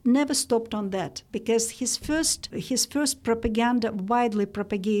it never stopped on that, because his first propaganda, widely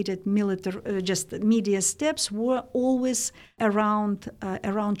propagated just media steps, were always around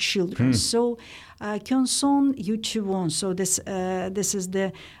children. So Kyonson Yuchiwon. So this is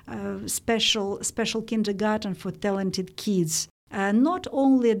the special kindergarten for talented kids. Not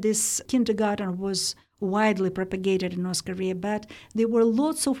only this kindergarten was widely propagated in North Korea, but there were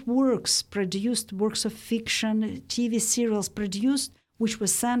lots of works produced, works of fiction, TV serials produced, which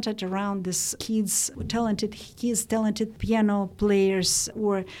was centered around these talented piano players,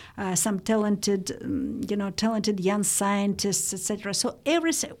 or some talented young scientists, etc. So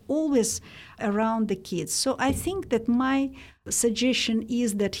everything always around the kids. So I think that my suggestion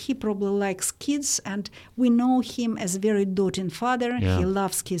is that he probably likes kids, and we know him as a very doting father. Yeah. He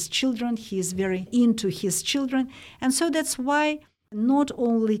loves his children. He is very into his children. And so that's why not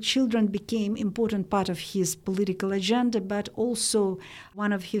only children became important part of his political agenda, but also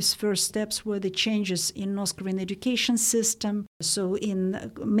one of his first steps were the changes in North Korean education system. So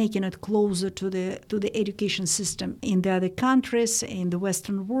in making it closer to the education system in the other countries, in the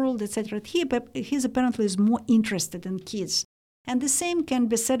Western world, etc. He apparently is more interested in kids. And the same can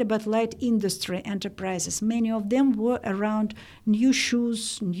be said about light industry enterprises. Many of them were around new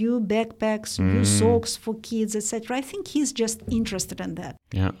shoes, new backpacks, new socks for kids, etc. I think he's just interested in that.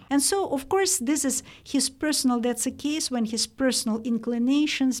 Yeah. And so, of course, this is that's a case when his personal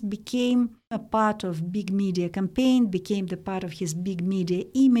inclinations became a part of big media campaign, became the part of his big media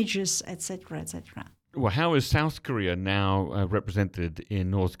images, etc., etc. Well, how is South Korea now represented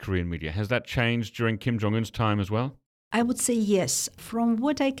in North Korean media? Has that changed during Kim Jong Un's time as well? I would say yes. From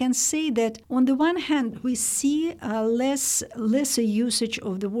what I can say, that on the one hand, we see lesser usage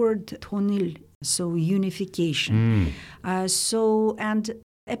of the word 통일, so unification. And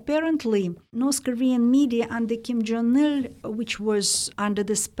apparently, North Korean media under Kim Jong-il, which was under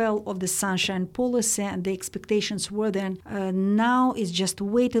the spell of the Sunshine Policy, and the expectations were then, now is just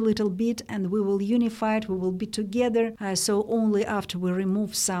wait a little bit and we will unify it, we will be together. So only after we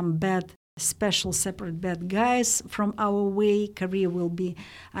remove some separate bad guys from our way, Korea will be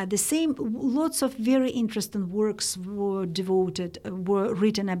the same. Lots of very interesting works were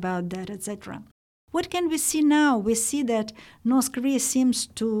written about that, etc. What can we see now? We see that North Korea seems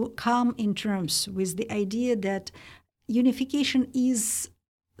to come in terms with the idea that unification is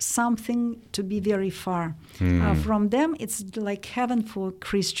something to be very far from them. It's like heaven for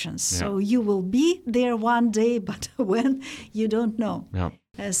Christians. Yeah. So you will be there one day, but when, you don't know. Yeah.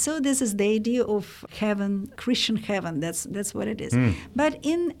 So this is the idea of heaven, Christian heaven. That's what it is. But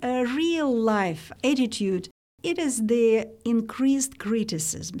in a real life attitude, it is the increased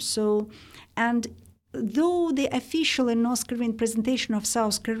criticism. So, and though the official and North Korean presentation of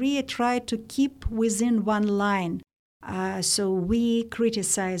South Korea tried to keep within one line, so we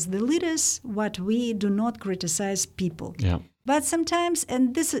criticize the leaders, what we do not criticize people. Yeah. But sometimes,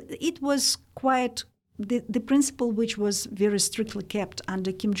 and it was quite the principle which was very strictly kept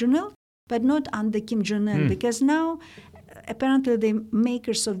under Kim Jong-il, but not under Kim Jong-un, because now apparently the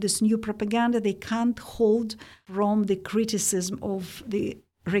makers of this new propaganda, they can't hold from the criticism of the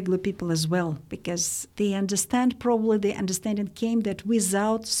regular people as well, because they understand, probably the understanding came that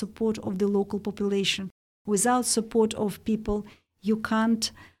without support of the local population, without support of people, you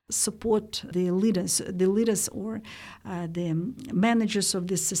can't support the leaders or the managers of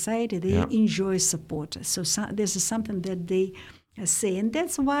this society. They enjoy support. So this is something that they say. And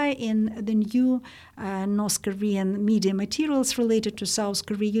that's why in the new North Korean media materials related to South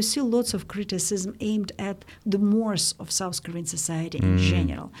Korea, you see lots of criticism aimed at the mores of South Korean society in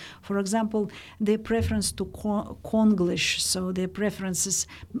general. For example, their preference to Konglish, so their preferences,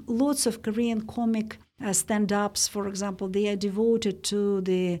 lots of Korean comic stand-ups, for example, they are devoted to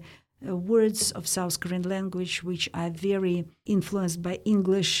the words of South Korean language, which are very influenced by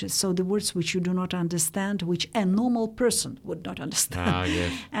English, so the words which you do not understand, which a normal person would not understand.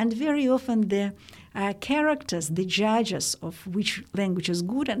 Yes. And very often the characters, the judges of which language is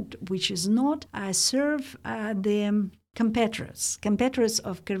good and which is not, serve the compatriots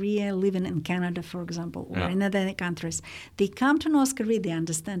of Korea living in Canada, for example, or in other countries. They come to North Korea, they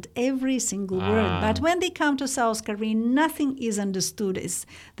understand every single word. But when they come to South Korea, nothing is understood.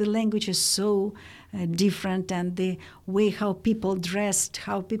 The language is so different, and the way how people dressed,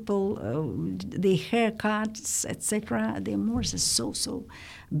 how people, the haircuts, etc., the Morse is so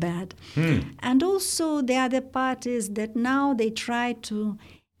bad. And also the other part is that now they try to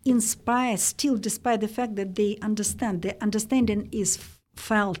inspire, still despite the fact that they understand, the understanding is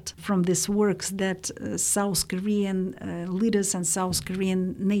felt from these works that South Korean leaders and South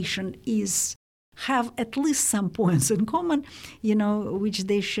Korean nation have at least some points in common, which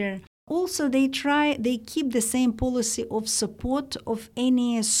they share. Also, they keep the same policy of support of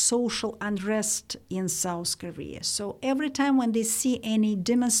any social unrest in South Korea. So every time when they see any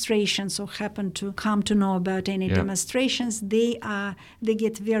demonstrations or happen to come to know about any demonstrations, they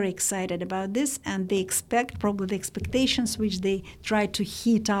get very excited about this, and they expect, probably the expectations which they try to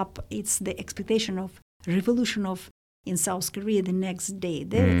heat up, it's the expectation of revolution in South Korea the next day.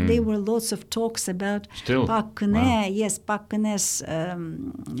 There were lots of talks about Park Geun-hye. Yes, Park Geun-hye's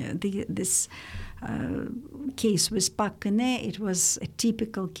this case with Park Geun-hye. It was a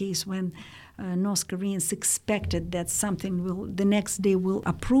typical case when North Koreans expected that the next day will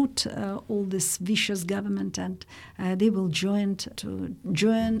uproot all this vicious government, and they will join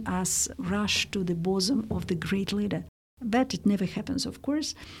us, rush to the bosom of the great leader. But it never happens, of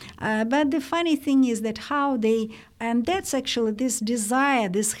course. But the funny thing is that and that's actually this desire,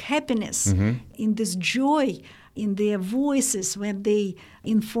 this happiness, in this joy in their voices when they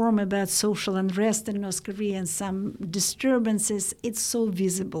inform about social unrest in North Korea and some disturbances, it's so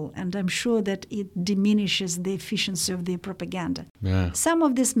visible. And I'm sure that it diminishes the efficiency of their propaganda. Yeah. Some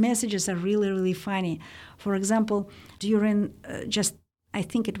of these messages are really, really funny. For example, during I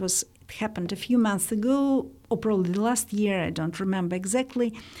think it happened a few months ago, or probably last year, I don't remember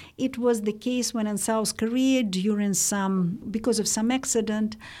exactly. It was the case when in South Korea, because of some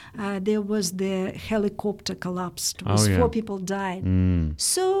accident, there was the helicopter collapsed. 4 people died.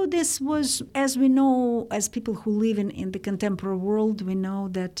 So this was, as we know, as people who live in the contemporary world, we know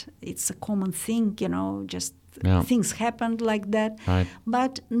that it's a common thing, things happened like that. Right.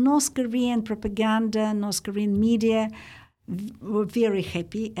 But North Korean propaganda, North Korean media were very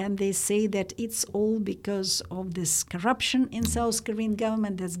happy, and they say that it's all because of this corruption in South Korean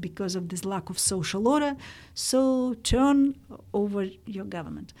government, that's because of this lack of social order, so turn over your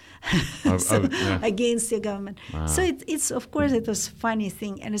government against your government. Wow. So it's of course it was a funny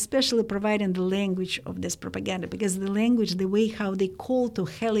thing, and especially providing the language of this propaganda, because the language, the way how they call to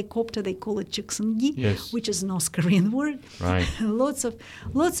helicopter, they call it chuksungi, which is North Korean word. Right. lots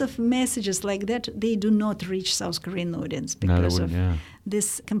of messages like that, they do not reach South Korean audience because of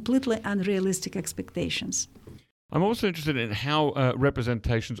this completely unrealistic expectations. I'm also interested in how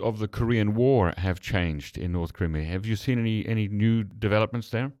representations of the Korean War have changed in North Korea. Have you seen any new developments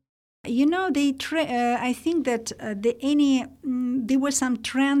there? I think that there were some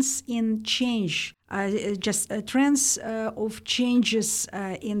trends in change, trends of changes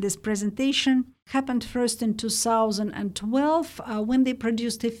in this presentation. Happened first in 2012 when they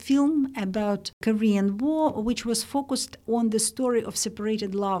produced a film about Korean War, which was focused on the story of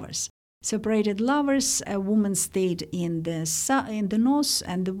separated lovers. A woman stayed in the north,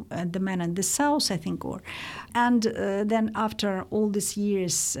 and the man in the south, I think, and then after all these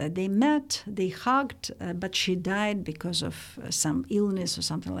years, they met, they hugged, but she died because of some illness or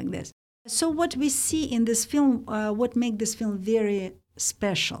something like this. So what we see in this film, what makes this film very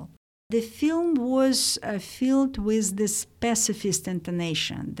special? The film was filled with this pacifist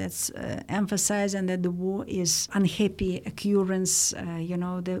intonation that's emphasizing that the war is unhappy occurrence.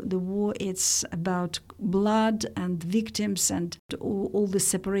 The war, it's about blood and victims and all the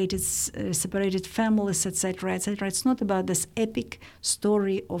separated families, etc., etc. It's not about this epic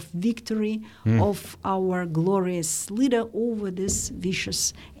story of victory of our glorious leader over these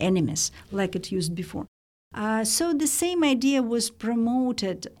vicious enemies, like it used before. So the same idea was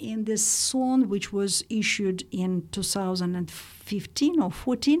promoted in this song, which was issued in 2015 or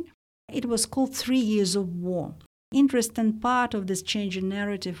 14. It was called 3 Years of War. Interesting part of this change in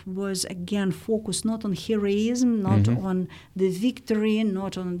narrative was, again, focused not on heroism, not on the victory,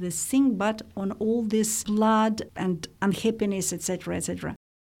 not on this thing, but on all this blood and unhappiness, etc., etc.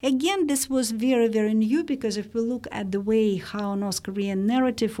 Again, this was very, very new, because if we look at the way how North Korean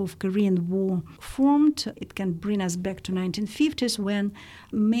narrative of Korean War formed, it can bring us back to 1950s, when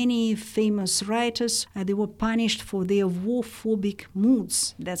many famous writers, they were punished for their war-phobic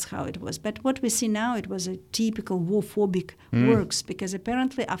moods. That's how it was. But what we see now, it was a typical war-phobic works, because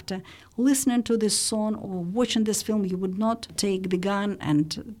apparently after listening to this song or watching this film, you would not take the gun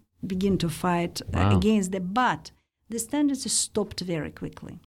and begin to fight against them. But the standards stopped very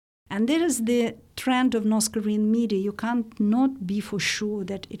quickly. And there is the trend of North Korean media. You can't not be for sure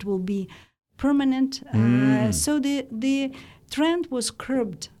that it will be permanent. So the trend was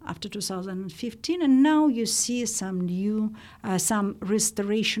curbed after 2015, and now you see some new, some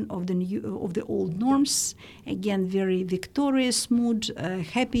restoration of the old norms. Again, very victorious mood,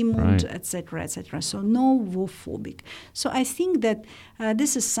 happy mood, etc., etc. So no war-phobic. So I think that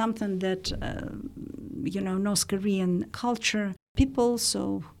this is something that North Korean culture people,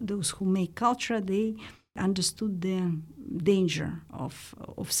 so those who make culture, they understood the danger of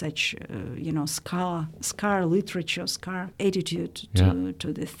such scar literature, scar attitude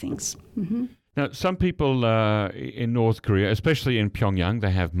to the things. Mm-hmm. Now, some people in North Korea, especially in Pyongyang,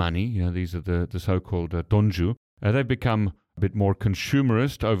 they have money. These are the so-called donju. They've become a bit more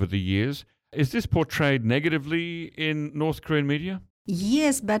consumerist over the years. Is this portrayed negatively in North Korean media?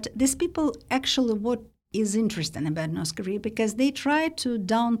 Yes, but these people actually, what is interesting about North Korea, because they try to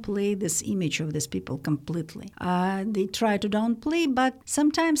downplay this image of these people completely. They try to downplay, but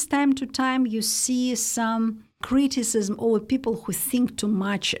sometimes, time to time, you see some criticism over people who think too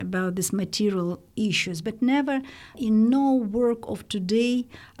much about these material issues, but never, in no work of today,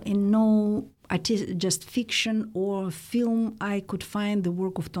 in no just fiction or film, I could find the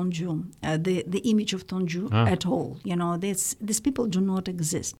work of Donju, the image of Donju at all. These people do not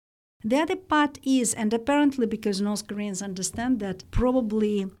exist. The other part is, and apparently because North Koreans understand that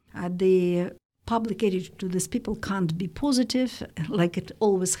probably the public attitude to these people can't be positive, like it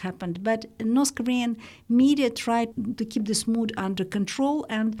always happened. But North Korean media tried to keep this mood under control,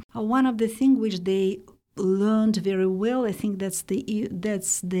 and one of the things which they learned very well, I think that's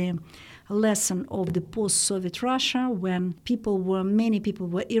the lesson of the post-Soviet Russia, when many people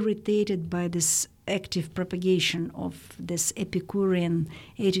were irritated by this active propagation of this Epicurean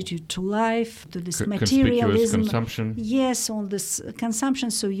attitude to life, to this materialism, consumption. Yes, all this consumption,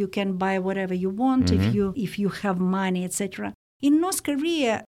 so you can buy whatever you want if you have money, etc. In North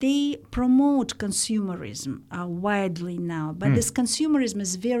Korea, they promote consumerism widely now, but this consumerism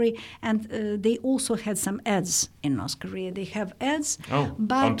is and they also had some ads in North Korea. They have ads,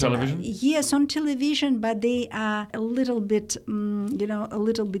 but on television. Yes, on television, but they are a little bit,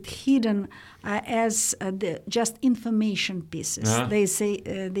 hidden as just information pieces. They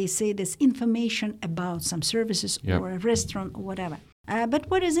say this information about some services or a restaurant or whatever.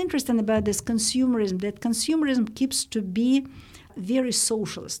 But what is interesting about this consumerism, that consumerism keeps to be very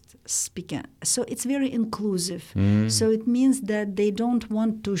socialist speaking. So it's very inclusive. So it means that they don't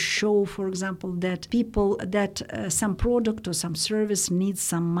want to show, for example, that some product or some service needs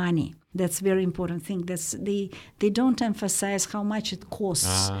some money. That's a very important thing. They don't emphasize how much it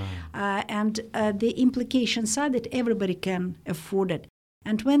costs. And the implications are that everybody can afford it.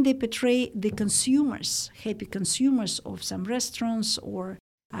 And when they portray the consumers, happy consumers of some restaurants or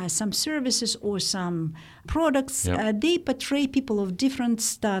some services or some products, they portray people of different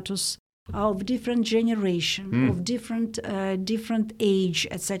status, of different generation, of different age,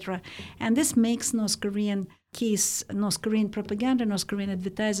 etc. And this makes North Korean propaganda, North Korean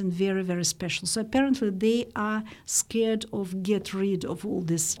advertising very, very special. So apparently they are scared of get rid of all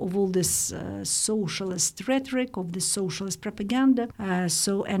this socialist rhetoric, of this socialist propaganda,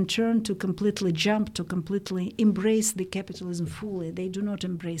 and jump to completely embrace the capitalism fully. They do not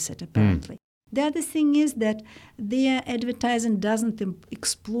embrace it, apparently. The other thing is that their advertising doesn't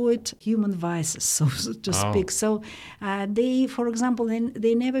exploit human vices, so to speak. So they, for example,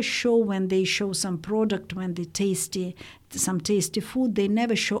 they never show, when they show some product, some tasty food, they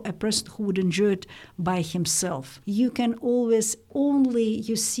never show a person who would enjoy it by himself. You can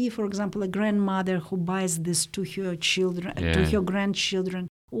you see, for example, a grandmother who buys this to her children, to her grandchildren,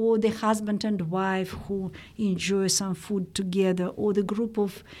 or the husband and wife who enjoy some food together, or the group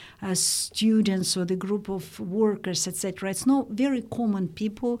of students, or the group of workers, etc. It's not very common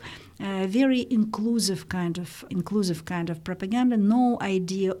people, very inclusive kind of propaganda. No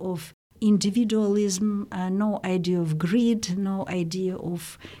idea of individualism, no idea of greed, no idea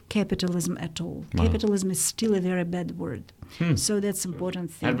of capitalism at all. Wow. Capitalism is still a very bad word. So that's an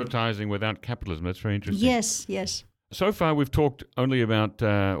important thing. Advertising without capitalism, that's very interesting. Yes. So far, we've talked only about,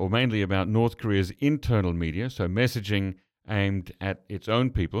 or mainly about, North Korea's internal media, so messaging aimed at its own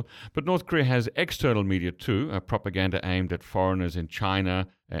people. But North Korea has external media too, propaganda aimed at foreigners in China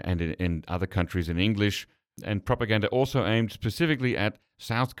and in other countries in English, and propaganda also aimed specifically at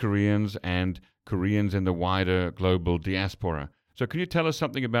South Koreans and Koreans in the wider global diaspora. So can you tell us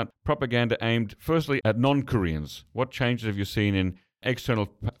something about propaganda aimed firstly at non-Koreans? What changes have you seen in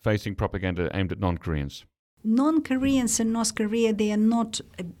external-facing propaganda aimed at non-Koreans? Non-Koreans in North Korea, they are not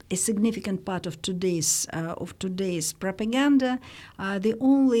a significant part of today's propaganda. The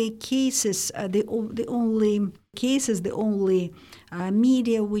only cases, the only cases, the only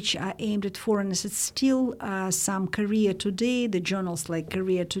media which are aimed at foreigners, it's still some Korea Today, the journals like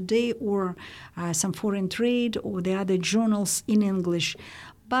Korea Today, or some Foreign Trade, or the other journals in English.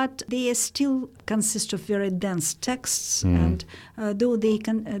 But they still consist of very dense texts, and though they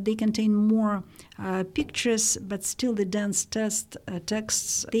contain more pictures, but still the dense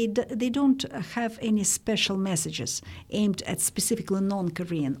texts, they don't have any special messages aimed at specifically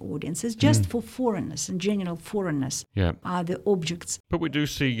non-Korean audiences, just for foreigners, in general foreigners are the objects. But we do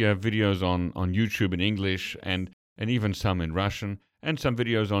see videos on YouTube in English and even some in Russian, and some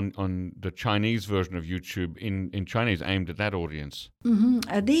videos on the Chinese version of YouTube in Chinese aimed at that audience.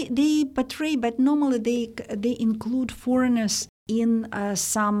 They portray, but normally they include foreigners in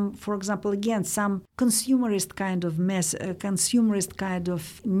some, for example, again, some consumerist kind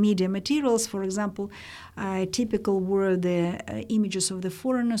of media materials. For example, typical were the images of the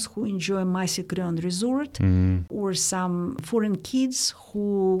foreigners who enjoy Masikreon Resort, or some foreign kids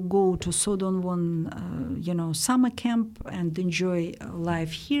who go to Sodonwon, summer camp and enjoy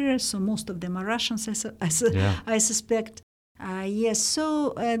life here. So most of them are Russians, I suspect.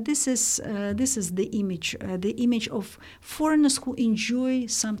 So this is the image of foreigners who enjoy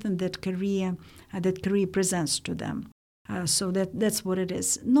something that Korea presents to them. So that's what it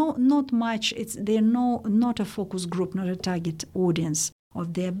is. No, not much. They're not a focus group, not a target audience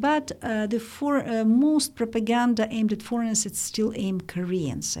of there. But most propaganda aimed at foreigners, it's still aimed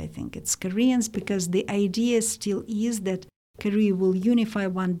Koreans. I think it's Koreans because the idea still is that Korea will unify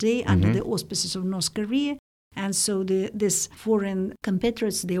one day under the auspices of North Korea. And so these foreign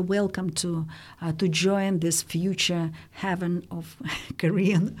competitors, they're welcome to join this future heaven of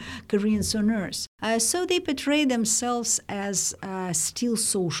Koreans on earth. So they portray themselves as a still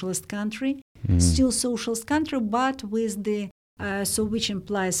socialist country, but with the which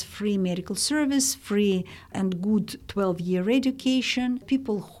implies free medical service, free and good 12-year education.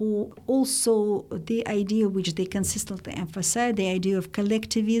 People who also, the idea which they consistently emphasize, the idea of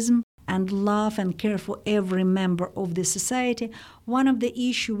collectivism, and love and care for every member of the society. One of the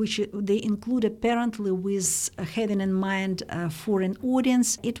issues which they include apparently with having in mind a foreign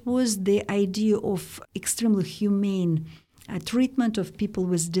audience, it was the idea of extremely humane treatment of people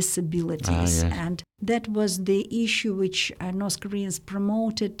with disabilities. And that was the issue which North Koreans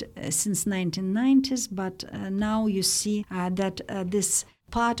promoted since 1990s, but now you see that this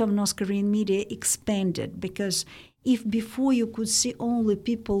part of North Korean media expanded, because if before you could see only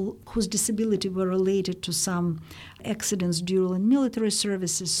people whose disability were related to some accidents during military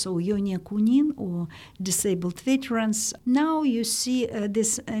services, so Yonye Kunin or disabled veterans, now you see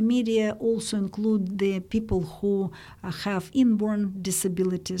this media also include the people who have inborn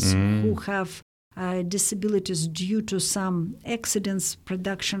disabilities, who have disabilities due to some accidents,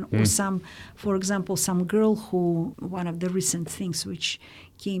 production, or some, for example, some girl who, one of the recent things which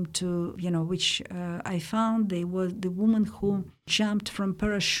came to, which I found, they was the woman who jumped from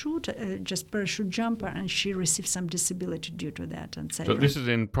parachute jumper, and she received some disability due to that. And so this is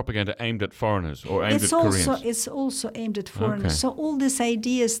in propaganda aimed at foreigners or aimed at Koreans? It's also aimed at foreigners. Okay. So all these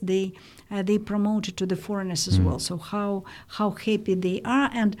ideas, they promoted to the foreigners as well. So how happy they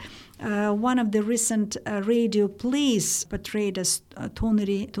are. And one of the recent radio plays portrayed as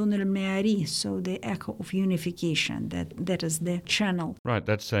Toneri Meari, so the echo of unification. That is the channel. Right,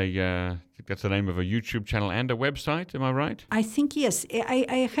 that's the name of a YouTube channel and a website. Am I right? I think yes.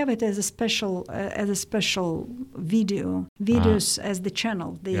 I have it as a special videos as the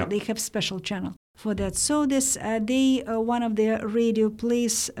channel. They have special channel for that. So this one of the radio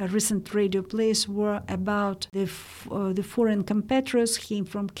plays, recent radio plays, were about the foreign competitors came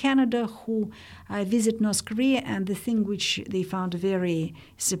from Canada who visit North Korea, and the thing which they found very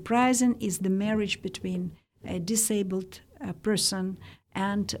surprising is the marriage between a disabled person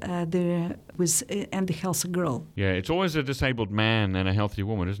and the healthy girl. Yeah, it's always a disabled man and a healthy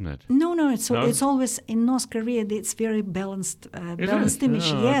woman, isn't it? No, it's always in North Korea. It's very balanced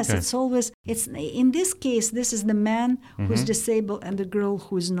image. Yes, okay. It's in this case, this is the man who's disabled and the girl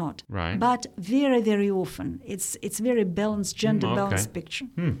who is not. Right. But very, very often, it's very balanced, gender balanced picture.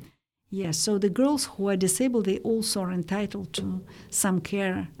 Yes, so the girls who are disabled, they also are entitled to some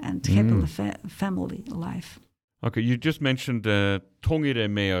care and happy family life. Okay, you just mentioned Tongire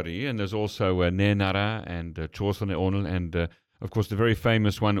Meori, and there's also Nenara and Chosone Onul, and of course the very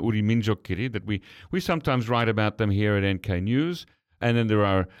famous one, Uri Minjokkiri, that we sometimes write about them here at NK News. And then there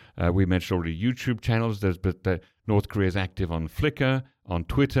are, we mentioned already, YouTube channels. But North Korea is active on Flickr, on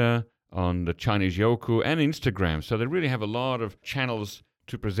Twitter, on the Chinese Youku, and Instagram. So they really have a lot of channels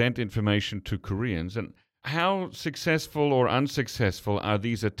to present information to Koreans. And how successful or unsuccessful are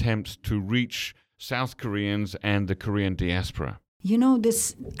these attempts to reach South Koreans and the Korean diaspora? You know,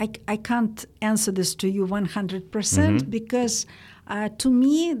 this I can't answer this to you 100% because to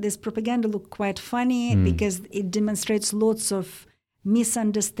me this propaganda looked quite funny because it demonstrates lots of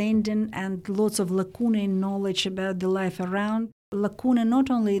misunderstanding and lots of lacuna in knowledge about the life around. Lacuna,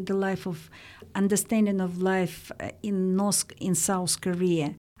 not only the life of understanding of life in South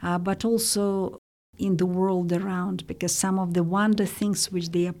Korea, but also in the world around, because some of the wonder things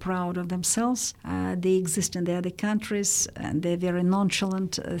which they are proud of themselves, they exist in the other countries, and they're very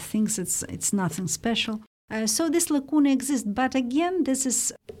nonchalant things. It's nothing special. So this lacuna exists, but again, this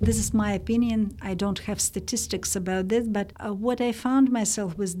is my opinion. I don't have statistics about this, but what I found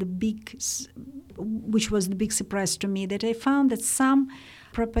myself was which was the big surprise to me, that I found that some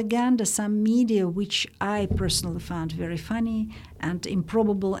propaganda, some media, which I personally found very funny and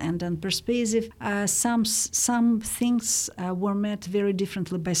improbable and unpersuasive, some things were met very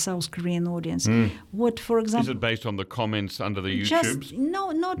differently by South Korean audience. What, for example, is it based on the comments under the YouTubes?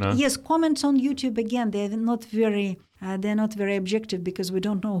 No. Yes, comments on YouTube again. They're not very objective because we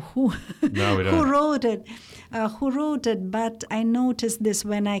don't know who wrote it. But I noticed this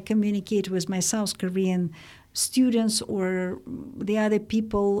when I communicate with my South Korean students or the other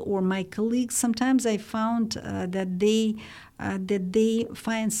people or my colleagues. Sometimes I found that they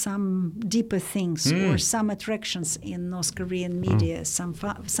find some deeper things or some attractions in North Korean media. Some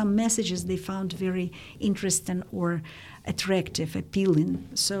messages they found very interesting or attractive, appealing.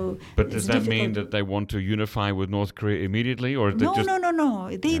 So, but does that mean that they want to unify with North Korea immediately, or no?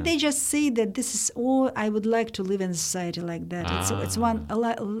 They just say that this is, I would like to live in a society like that. It's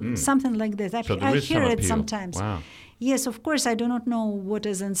something like that. I hear it sometimes. Wow. Yes, of course, I do not know what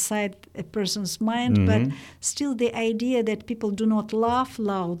is inside a person's mind, but still the idea that people do not laugh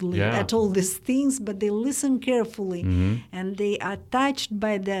loudly at all these things, but they listen carefully and they are touched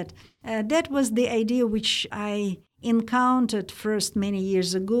by that. That was the idea which I encountered first many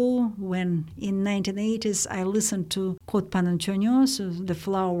years ago when in 1980s I listened to Kot Panantonio, so the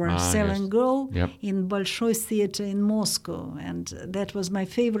flower-selling girl, in Bolshoi Theater in Moscow. And that was my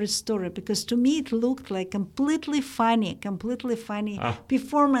favorite story because to me it looked like completely funny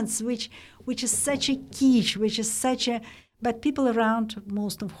performance, which is such a kitsch, but people around,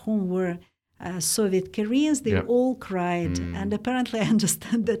 most of whom were Soviet Koreans, they all cried. And apparently I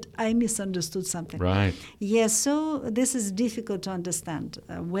understand that I misunderstood something. Right. Yes, so this is difficult to understand,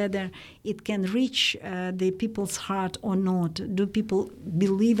 whether it can reach the people's heart or not. Do people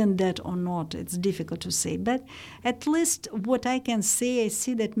believe in that or not? It's difficult to say. But at least what I can say, I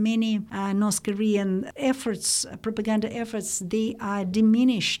see that many North Korean efforts, propaganda efforts, they are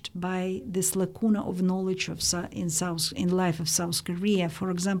diminished by this lacuna of knowledge in life of South Korea.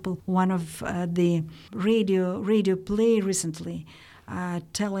 For example, one of the radio play recently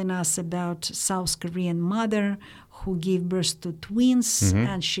telling us about South Korean mother who gave birth to twins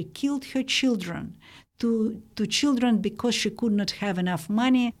and she killed her children, two children, because she could not have enough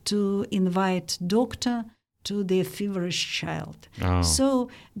money to invite doctor to their feverish child. So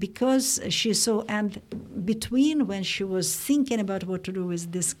because she saw, and between when she was thinking about what to do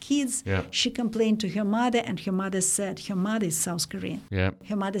with these kids, she complained to her mother, and her mother is South Korean.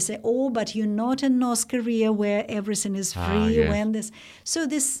 Her mother said, but you're not in North Korea where everything is free. So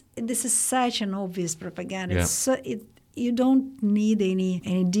this is such an obvious propaganda. You don't need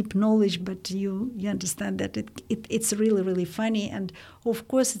any deep knowledge, but you understand that it's really, really funny. And of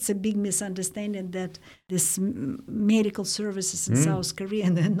course, it's a big misunderstanding that this medical services in South Korea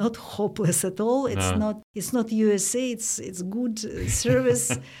are not hopeless at all. It's not USA. It's good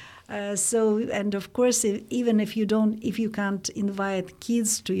service. And of course, even if you can't invite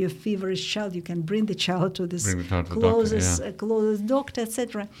kids to your feverish child, you can bring the child to this closest doctor,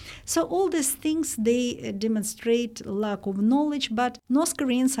 etc. So all these things, they demonstrate lack of knowledge, but North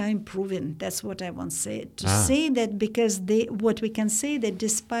Koreans are improving. That's what I want to say. Say that because what we can say that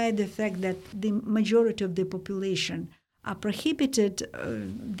despite the fact that the majority of the population are prohibited,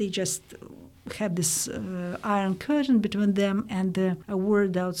 they just have this iron curtain between them and the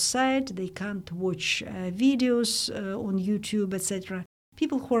world outside. They can't watch videos on YouTube, etc.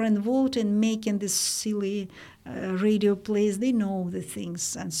 People who are involved in making this silly radio plays, they know the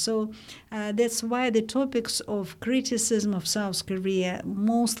things. And so that's why the topics of criticism of South Korea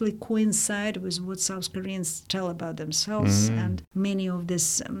mostly coincide with what South Koreans tell about themselves. And many of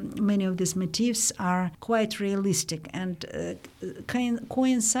these motifs are quite realistic and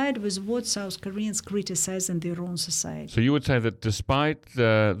coincide with what South Koreans criticize in their own society. So you would say that despite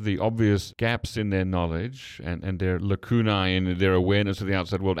the obvious gaps in their knowledge and their lacunae in their awareness of the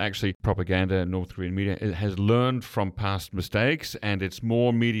outside world, actually propaganda in North Korean media has learned from past mistakes and it's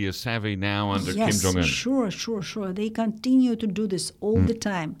more media savvy now under Kim Jong Un. Sure. They continue to do this all the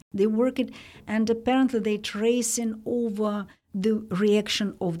time. They work it, and apparently they're tracing over the reaction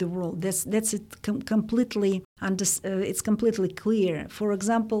of the world. That's it completely. It's completely clear. For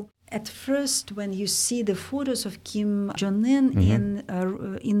example, at first, when you see the photos of Kim Jong Un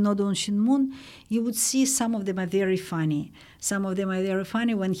in Nodon Shinmun, you would see some of them are very funny. Some of them are very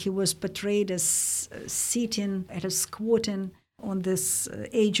funny when he was portrayed as sitting at a squatting on this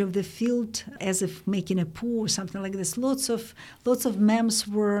edge of the field as if making a poo or something like this. Lots of memes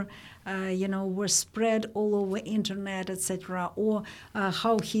were spread all over internet, etc. Or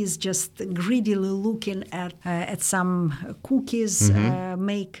how he's just greedily looking at some cookies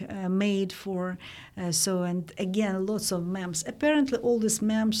made for and again lots of memes. Apparently, all these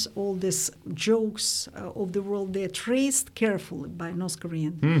memes, all these jokes of the world, they're traced carefully by North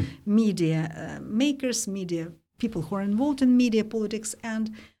Korean media makers, media people who are involved in media politics, and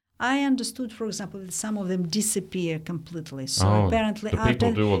I understood, for example, that some of them disappear completely. So apparently, the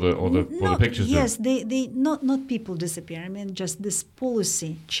people do, or the pictures do. Yes, they not people disappear. I mean, just this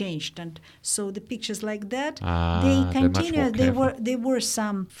policy changed, and so the pictures like that they continue. There were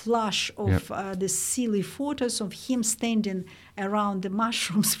some flash of the silly photos of him standing around the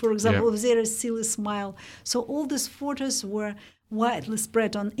mushrooms, for example, with a silly smile. So all these photos were widely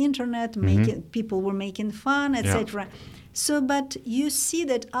spread on internet. People were making fun, etc. So, but you see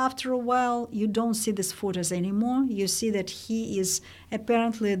that after a while, you don't see these photos anymore. You see that he is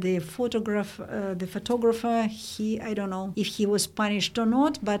apparently the photographer. I don't know if he was punished or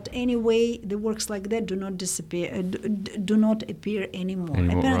not, but anyway, the works like that do not disappear, do not appear anymore.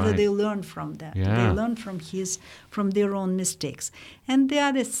 Apparently, they learn from that. Yeah. They learn from their own mistakes, and the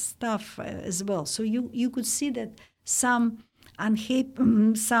other stuff as well. So you could see that some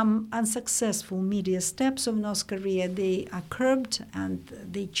unsuccessful media steps of North Korea, they are curbed and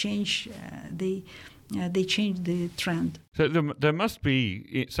they change the trend. So there must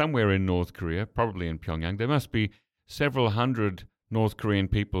be somewhere in North Korea, probably in Pyongyang, there must be several hundred North Korean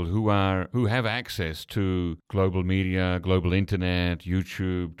people who have access to global media, global internet,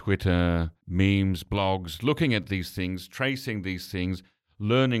 YouTube, Twitter, memes, blogs, looking at these things, tracing these things,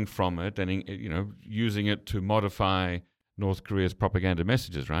 learning from it, and using it to modify North Korea's propaganda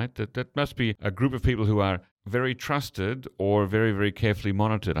messages, right? That must be a group of people who are very trusted or very, very carefully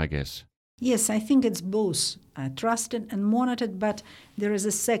monitored, I guess. Yes, I think it's both trusted and monitored, but there is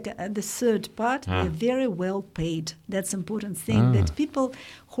the third part, they're very well paid. That's an important thing, that people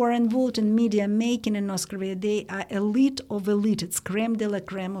who are involved in media making in North Korea, they are elite of elite. It's creme de la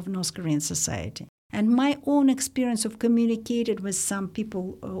creme of North Korean society. And my own experience of communicating with some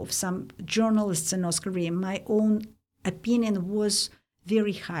people, of some journalists in North Korea, my own opinion was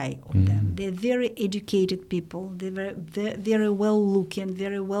very high on them. They're very educated people. They're very well looking,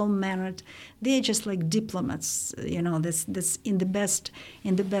 very well mannered. They're just like diplomats, that's in the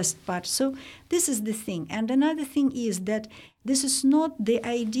best part. So this is the thing. And another thing is that this is not the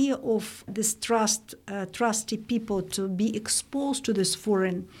idea of this trusty people to be exposed to this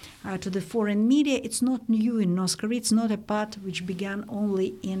foreign media. It's not new in North Korea. It's not a part which began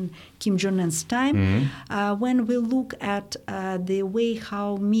only in Kim Jong Un's time. When we look at the way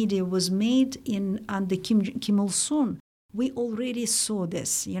how media was made under Kim Il-sung, we already saw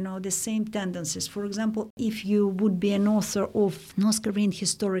this, the same tendencies. For example, if you would be an author of North Korean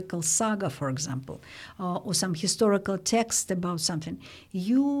historical saga, for example, or some historical text about something,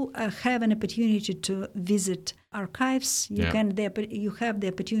 you have an opportunity to visit archives. You have the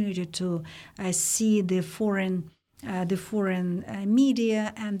opportunity to see the foreign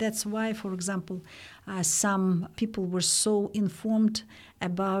media, and that's why, for example, some people were so informed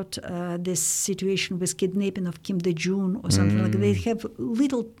about this situation with kidnapping of Kim Dae-jun or something like that. They have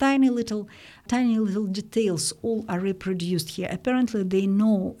tiny little details all are reproduced here. Apparently, they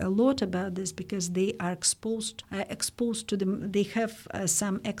know a lot about this because they are exposed to them. They have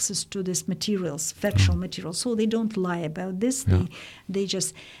some access to these materials, factual materials, so they don't lie about this. Yeah. They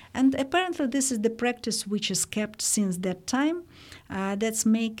just, and apparently this is the practice which is kept since that time. That's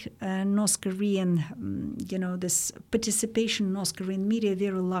make North Korean, this participation in North Korean media a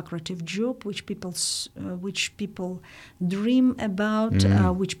very lucrative job, which people dream about,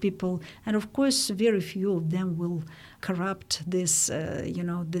 and of course, very few of them will corrupt this,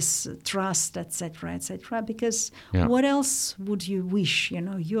 this trust, etc., etc. Because what else would you wish?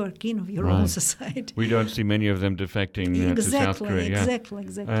 You are king of your own society. We don't see many of them defecting to South Korea. Exactly.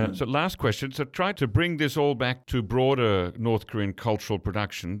 So last question. So try to bring this all back to broader North Korean cultural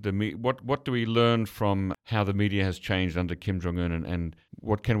production. What do we learn from how the media has changed under Kim Jong Un, and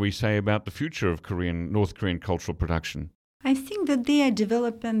what can we say about the future of North Korean cultural production? I think that they are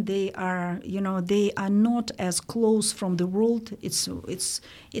developing. They are not as close from the world.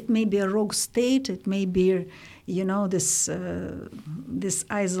 It may be a rogue state. It may be, this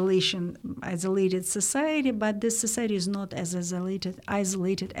isolated society. But this society is not as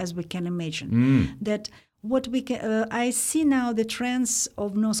isolated as we can imagine. That what we can. I see now the trends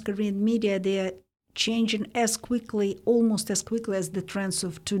of North Korean media. They are changing almost as quickly as the trends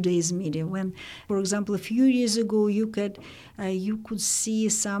of today's media. When, for example, a few years ago, you could see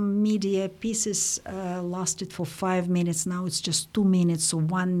some media pieces lasted for 5 minutes. Now it's just 2 minutes or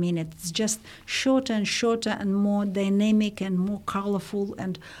 1 minute. It's just shorter and shorter and more dynamic and more colorful,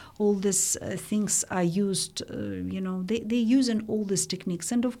 and all these things are used. They're using all these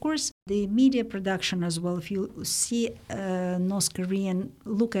techniques, and of course the media production as well. If you see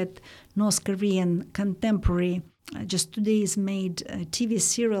look at North Korean contemporary, just today's made TV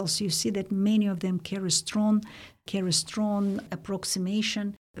serials, you see that many of them carry strong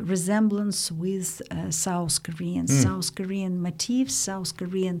approximation, resemblance with South Korean motifs, South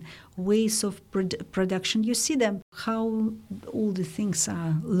Korean ways of production. You see them, how all the things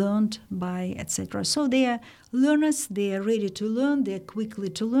are learned by, etc. So they are learners, they are ready to learn, they are quickly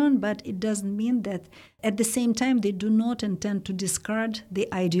to learn, but it doesn't mean that at the same time they do not intend to discard the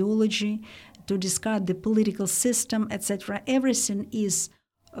ideology, to discard the political system, etc. Everything is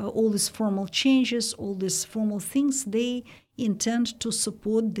all these formal changes, all these formal things, they intend to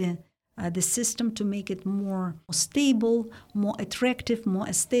support the system to make it more stable, more attractive, more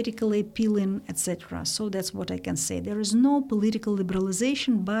aesthetically appealing, etc. So that's what I can say. There is no political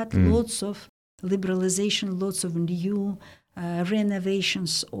liberalization, but lots of liberalization, lots of new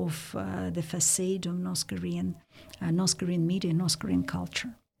renovations of the facade of North Korean media, North Korean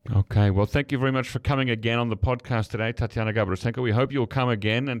culture. Okay, well, thank you very much for coming again on the podcast today, Tatiana Gabroussenko. We hope you'll come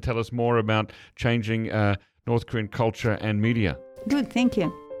again and tell us more about changing North Korean culture and media. Good, thank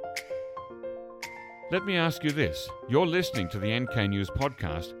you. Let me ask you this. You're listening to the NK News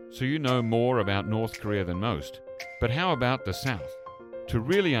podcast, so you know more about North Korea than most. But how about the South? To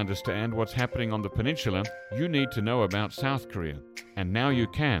really understand what's happening on the peninsula, you need to know about South Korea. And now you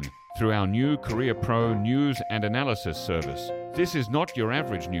can, through our new Korea Pro news and analysis service. This is not your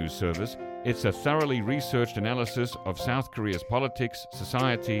average news service. It's a thoroughly researched analysis of South Korea's politics,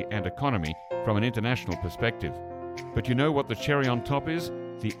 society, and economy from an international perspective. But you know what the cherry on top is?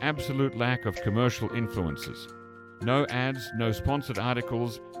 The absolute lack of commercial influences. No ads, no sponsored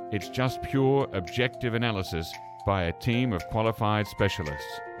articles. It's just pure, objective analysis by a team of qualified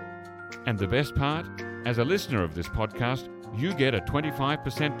specialists. And the best part? As a listener of this podcast, you get a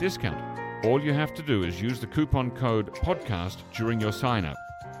 25% discount. All you have to do is use the coupon code PODCAST during your sign-up.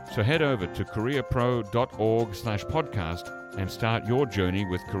 So head over to koreapro.org/podcast and start your journey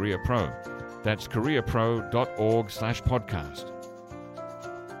with Korea Pro. That's koreapro.org/podcast.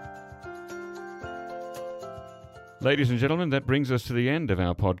 Ladies and gentlemen, that brings us to the end of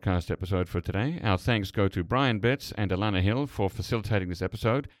our podcast episode for today. Our thanks go to Brian Betts and Alana Hill for facilitating this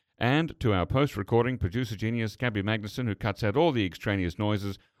episode, and to our post-recording producer genius Gabby Magnuson, who cuts out all the extraneous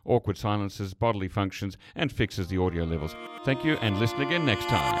noises, awkward silences, bodily functions, and fixes the audio levels. Thank you, and listen again next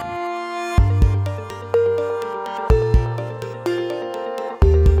time.